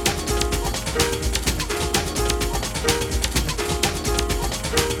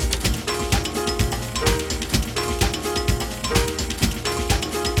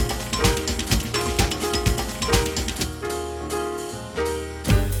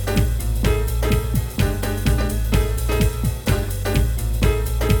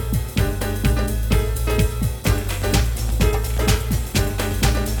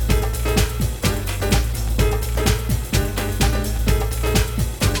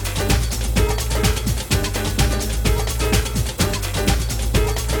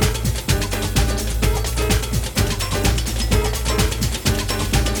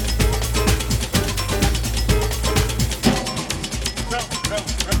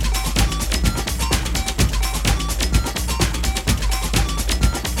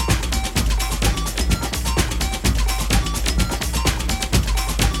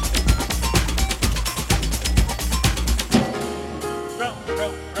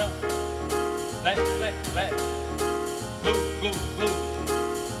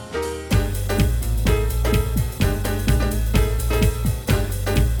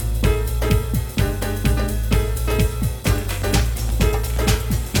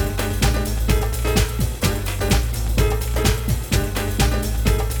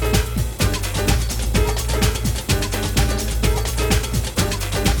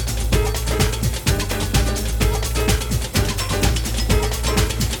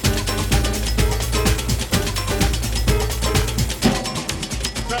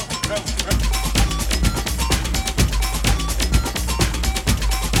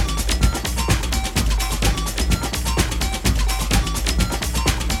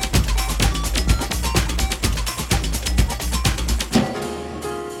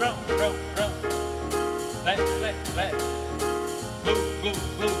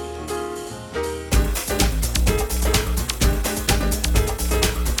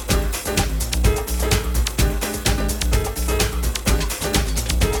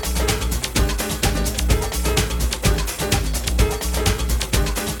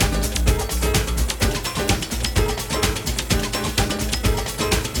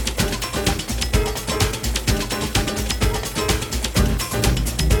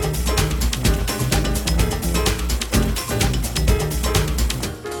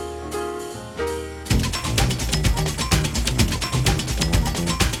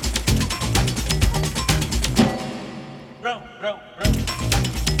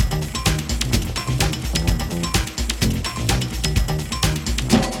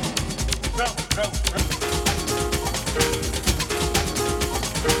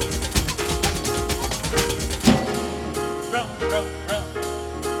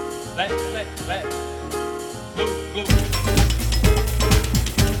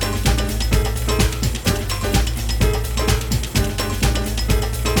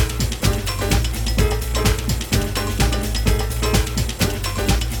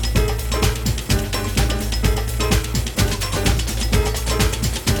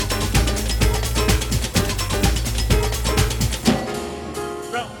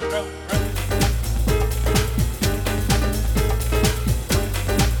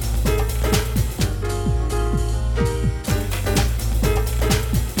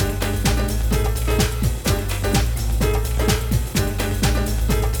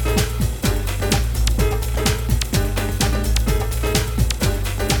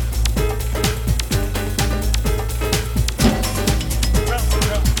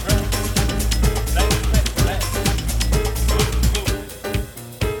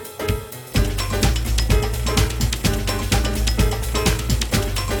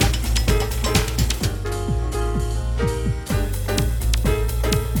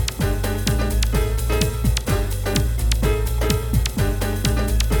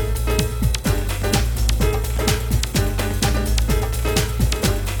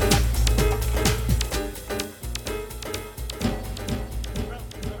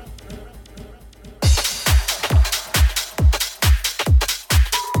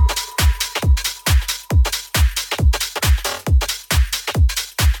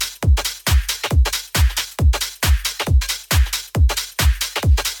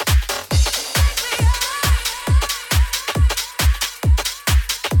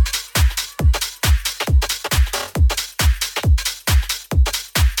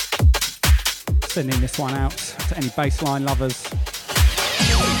 Sending this one out to any bassline lovers.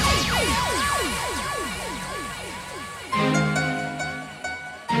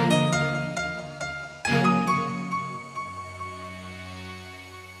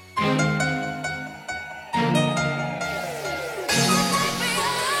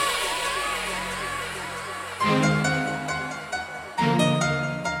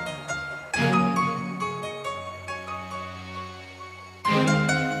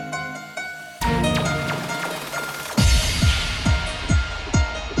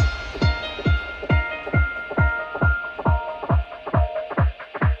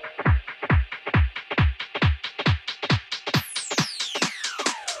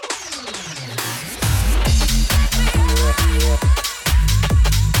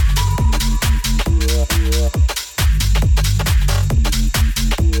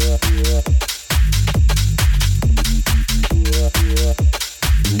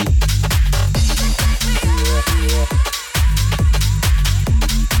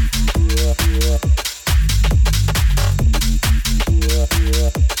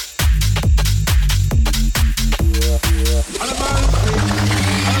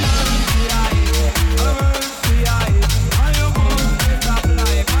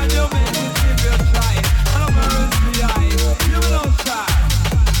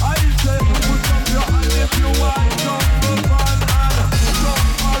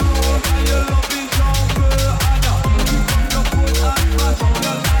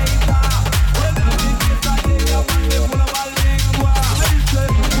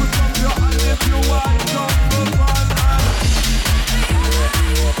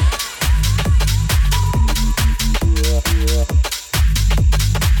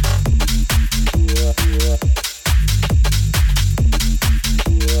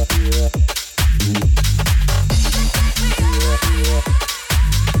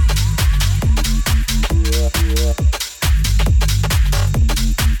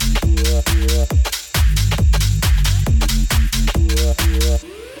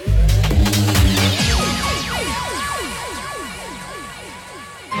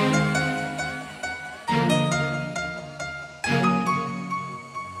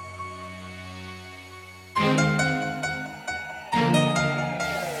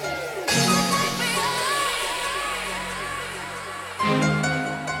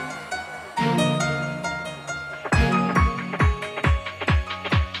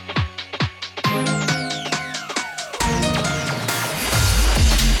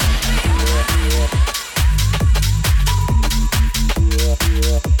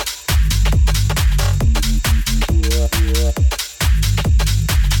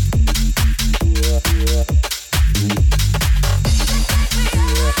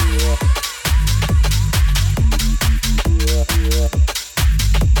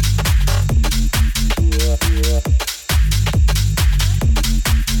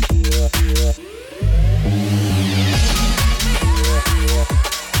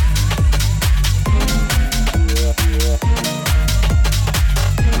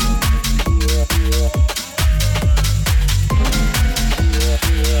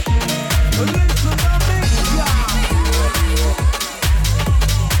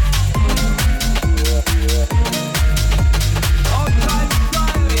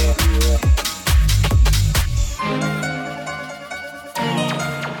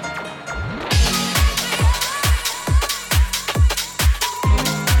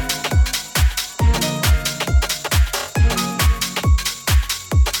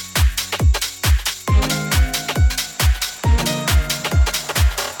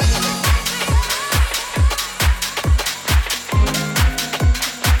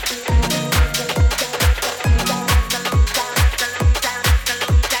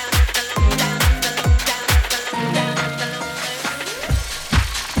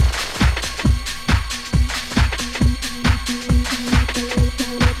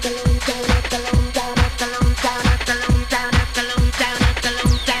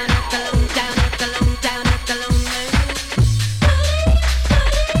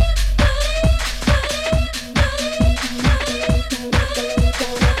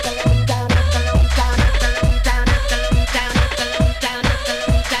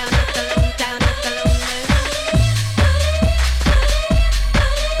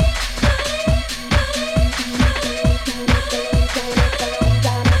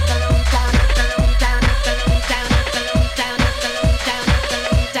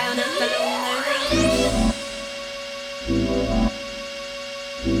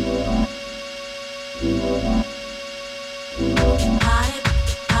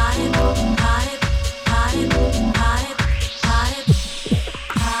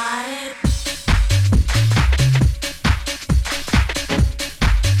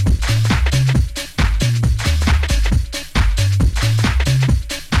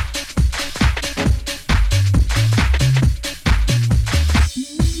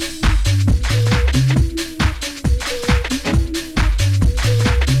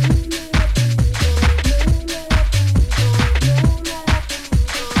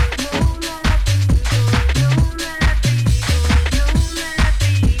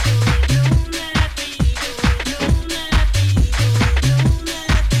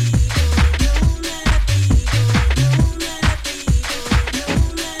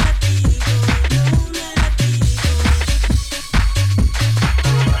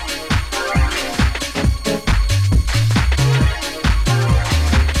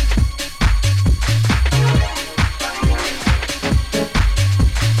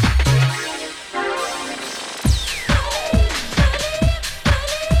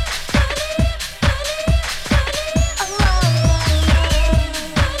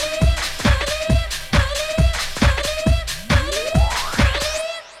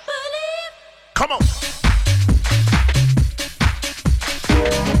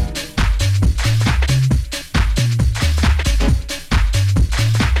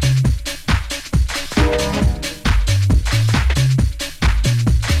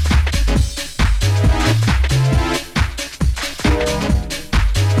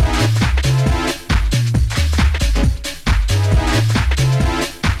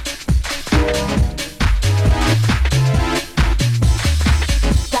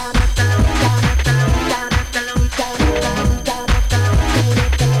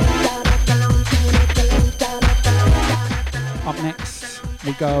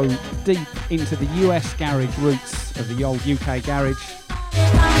 Go deep into the US garage roots of the old UK garage.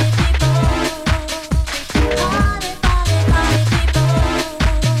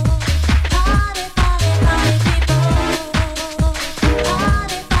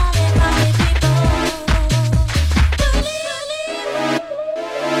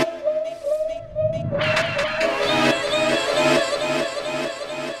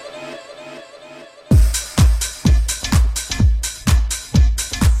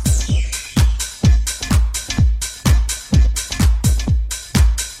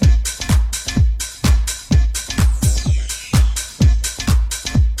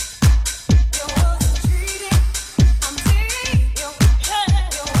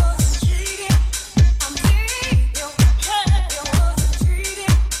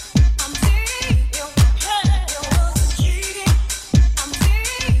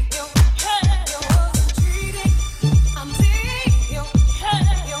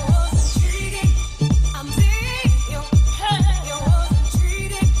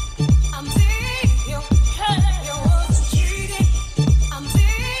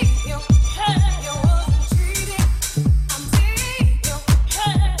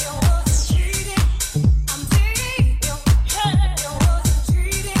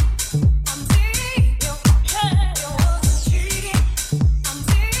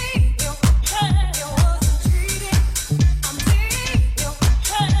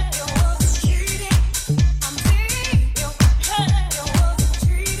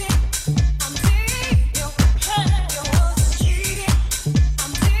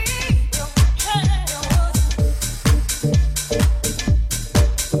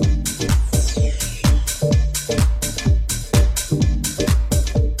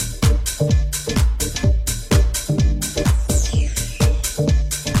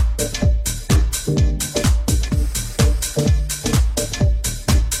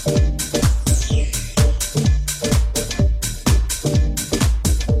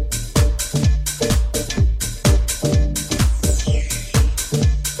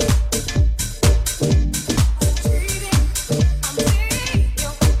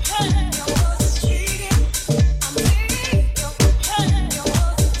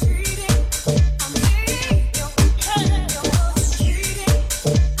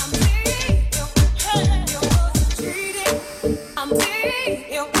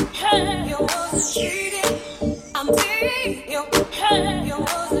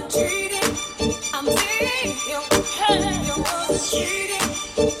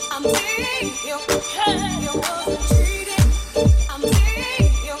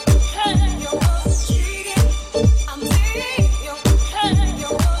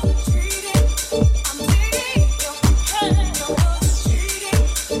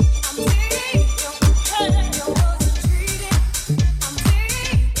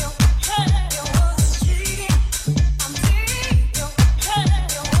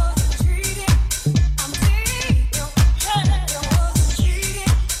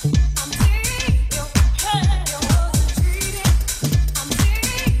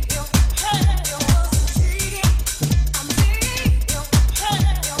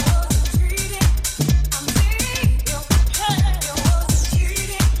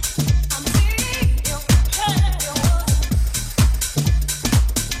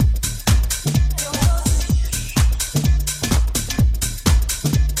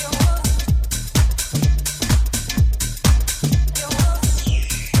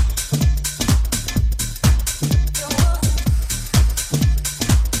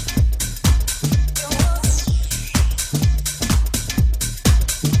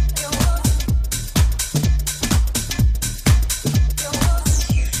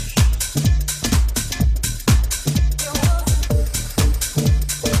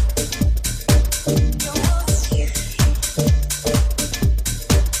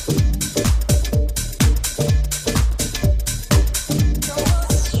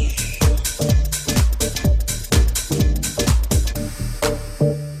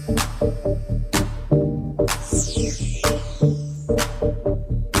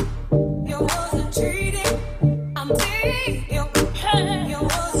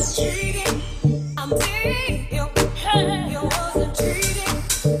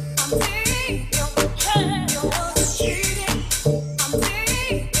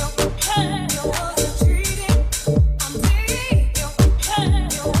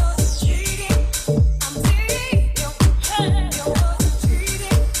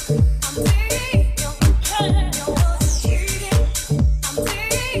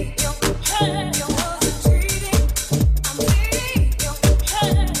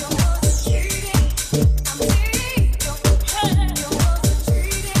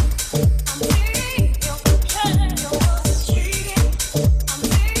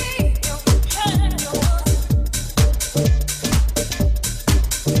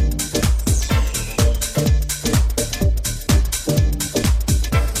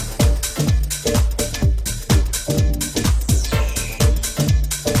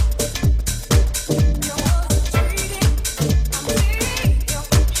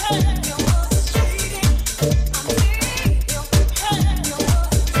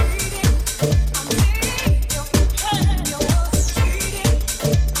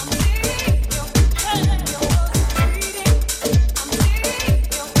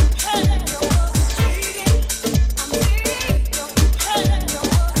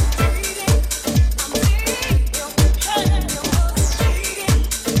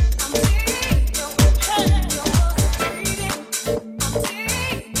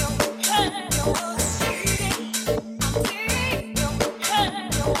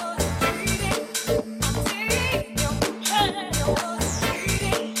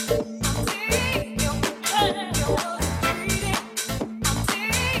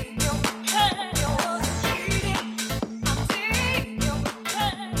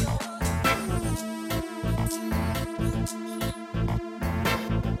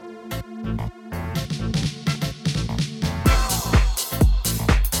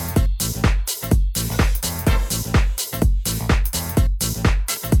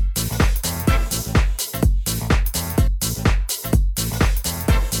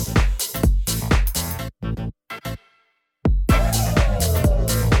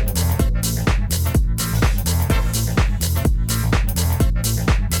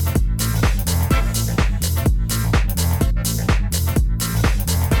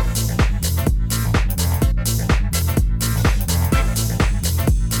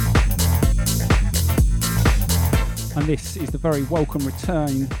 This is the very welcome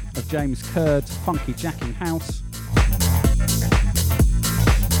return of James Curd's Funky Jacking House.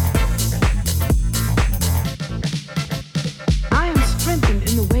 I am strengthened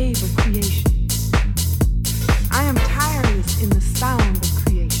in the wave of creation. I am tireless in the sound of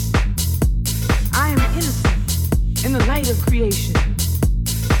creation. I am innocent in the light of creation.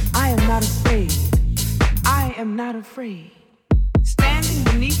 I am not afraid. I am not afraid. Standing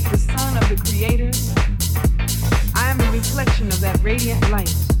beneath the sun of the Creator, I am a reflection of that radiant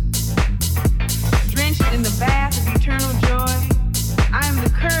light. Drenched in the bath of eternal joy, I am the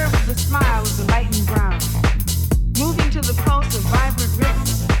curve of the smile of the lightened brow. Moving to the pulse of vibrant rhythm,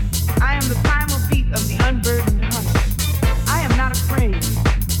 I am the primal beat of the unburdened heart. I am not afraid.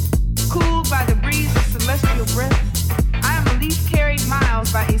 Cooled by the breeze of celestial breath, I am a leaf carried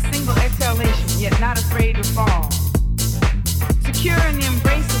miles by a single exhalation, yet not afraid to fall. Secure in the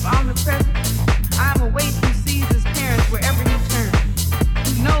embrace of omnipresence, I am a weight who sees his parents wherever he turns,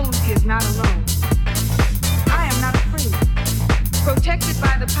 who knows he is not alone. I am not afraid. Protected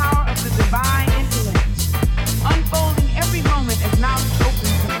by the power of the divine intellect, unfolding every moment as knowledge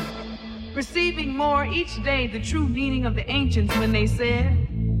opens up. Perceiving more each day the true meaning of the ancients when they said,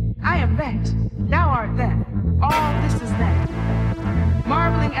 I am that, thou art that, all this is that.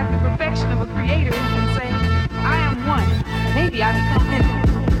 Marveling at the perfection of a creator who can say, I am one, maybe I become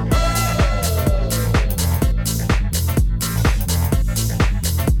many.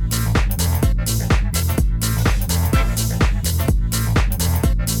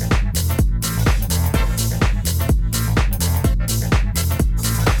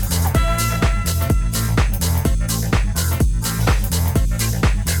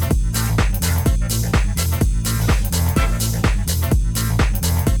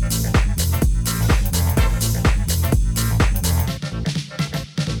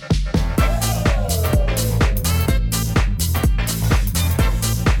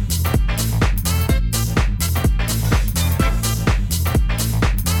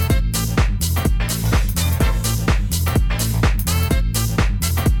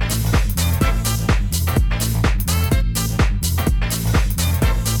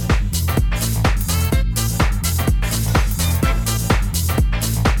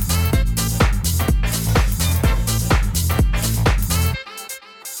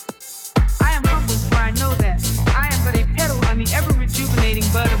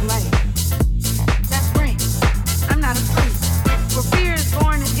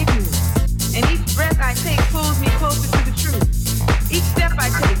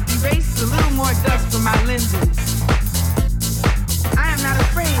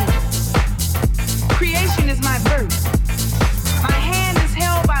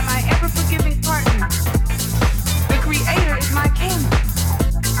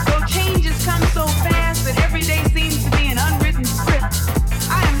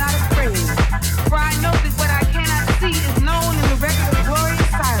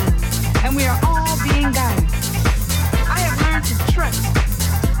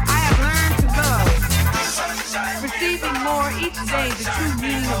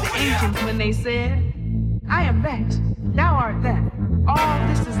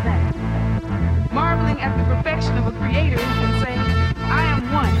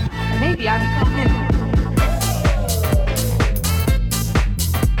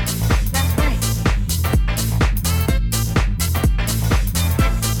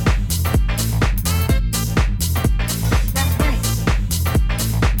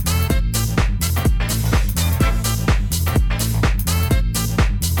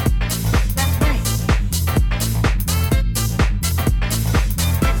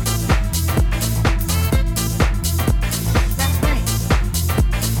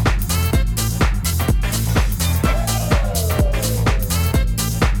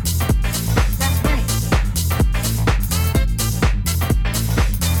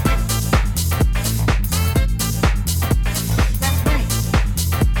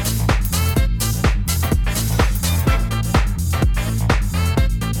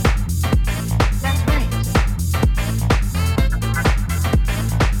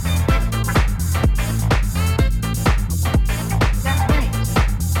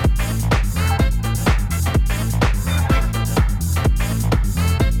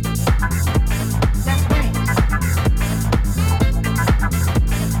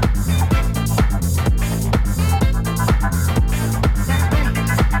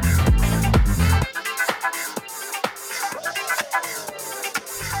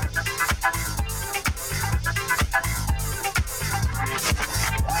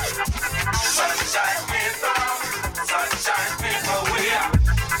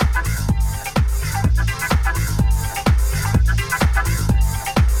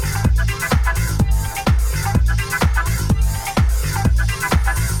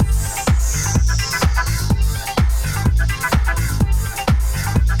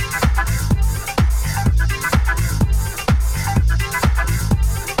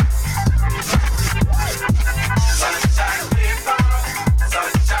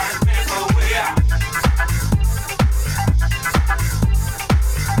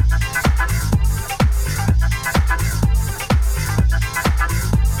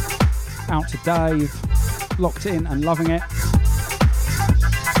 out to Dave. Locked in and loving it.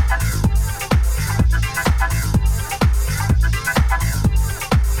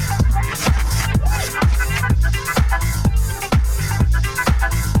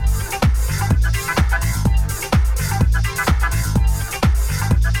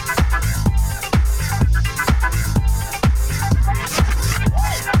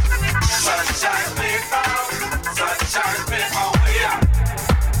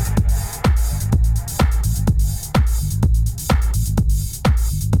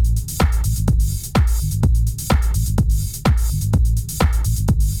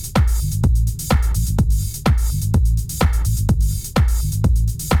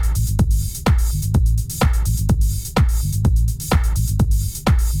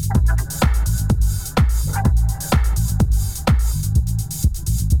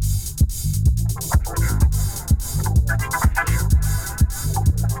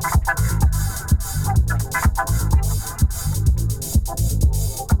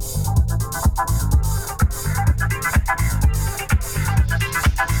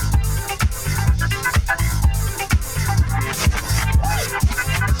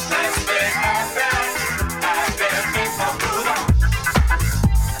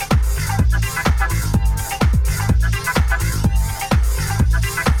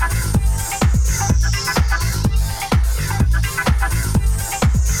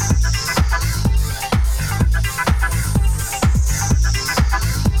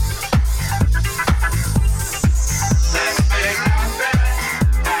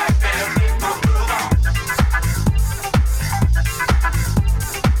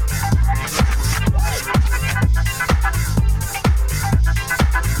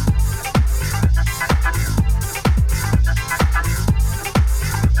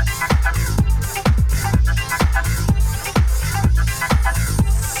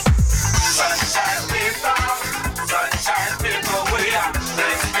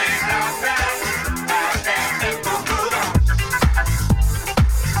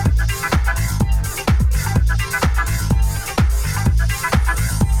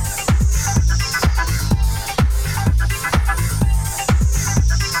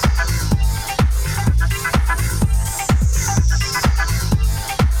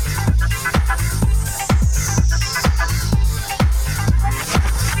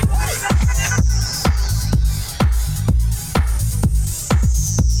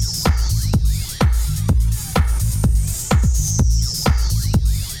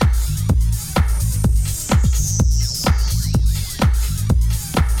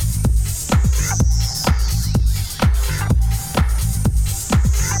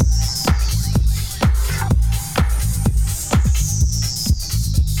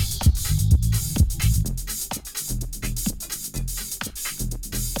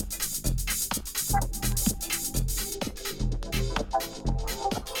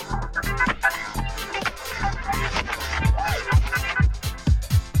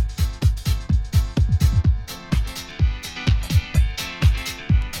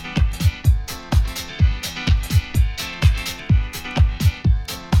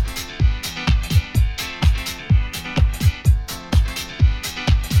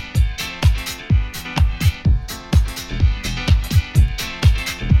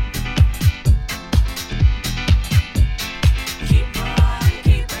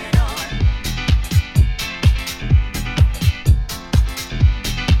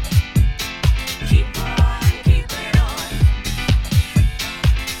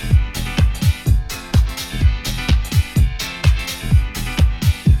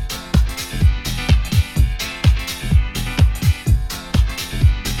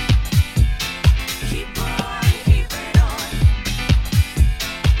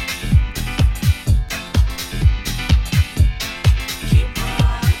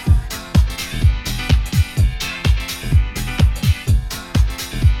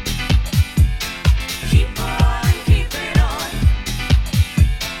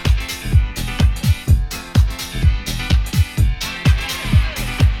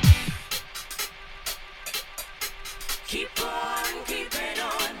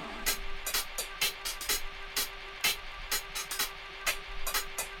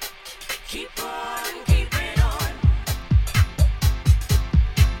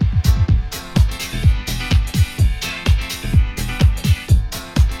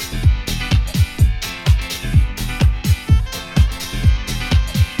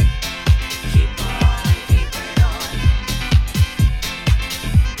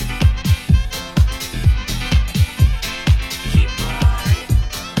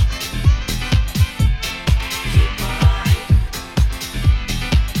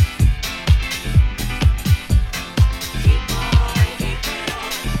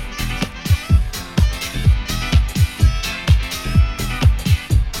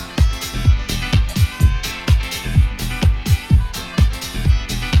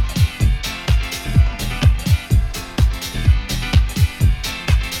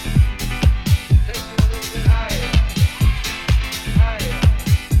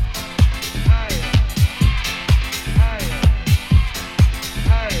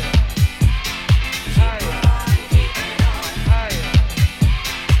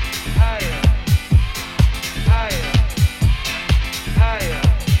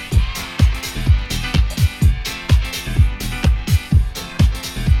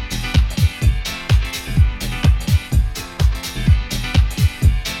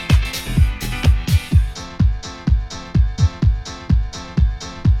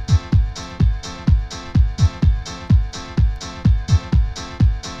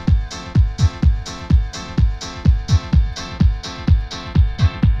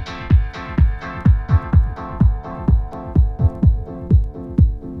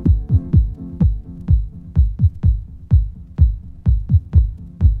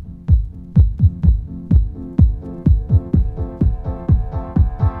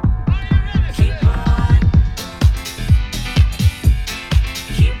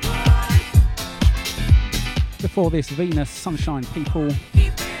 before this, Venus, Sunshine People.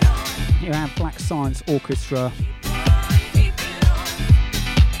 You have Black Science Orchestra.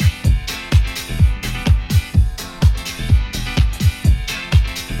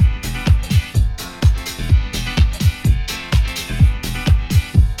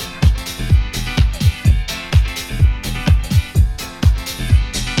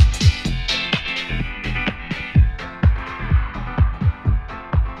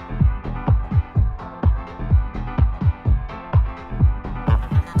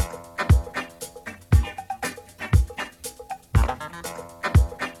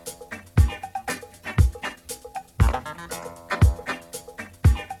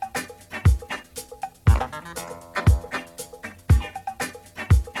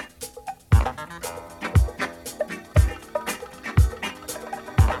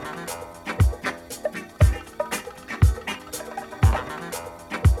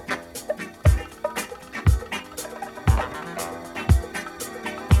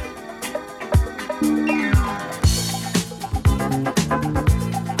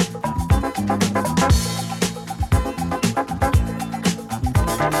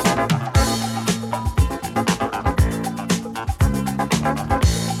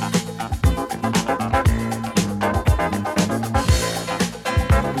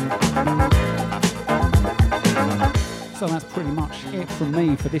 So that's pretty much it from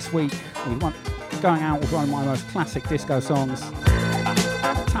me for this week. Going out with one of my most classic disco songs,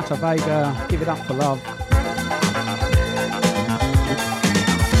 Tata Vega, Give It Up for Love.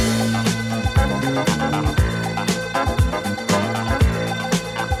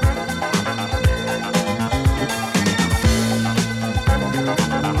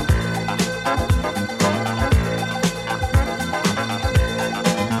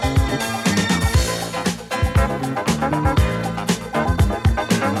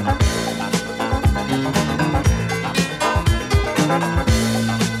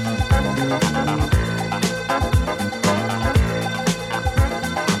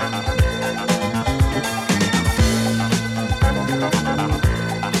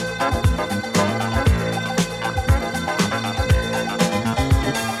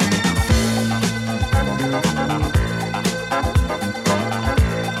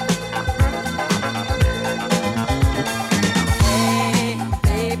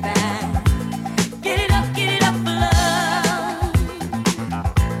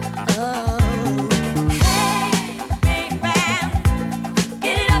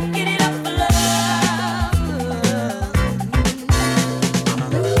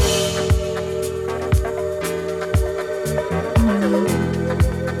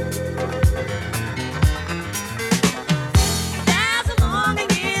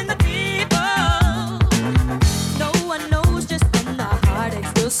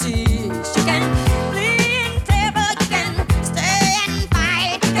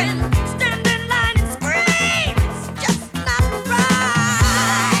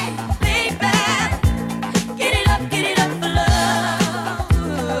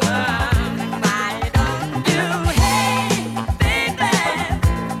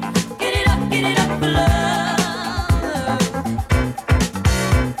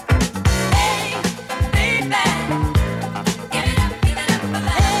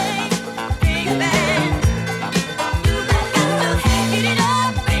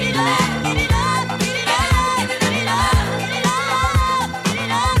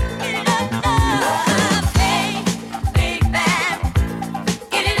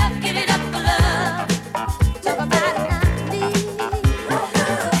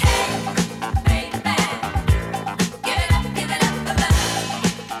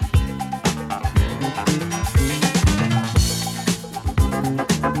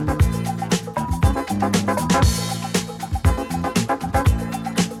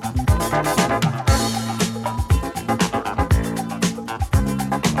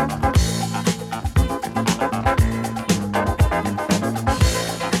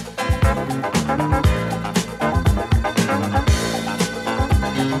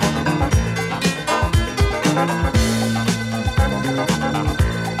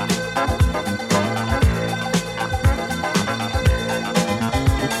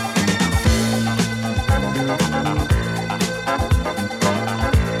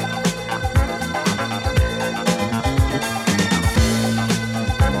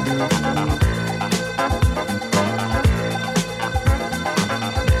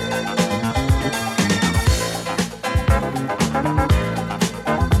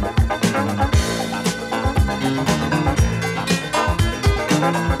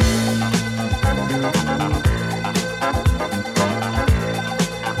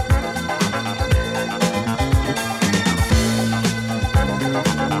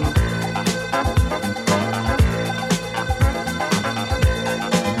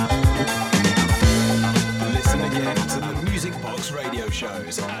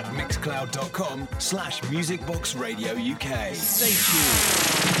 facebook.com/musicboxradio.uk. Stay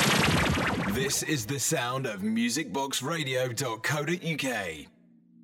tuned. This is the sound of musicboxradio.co.uk.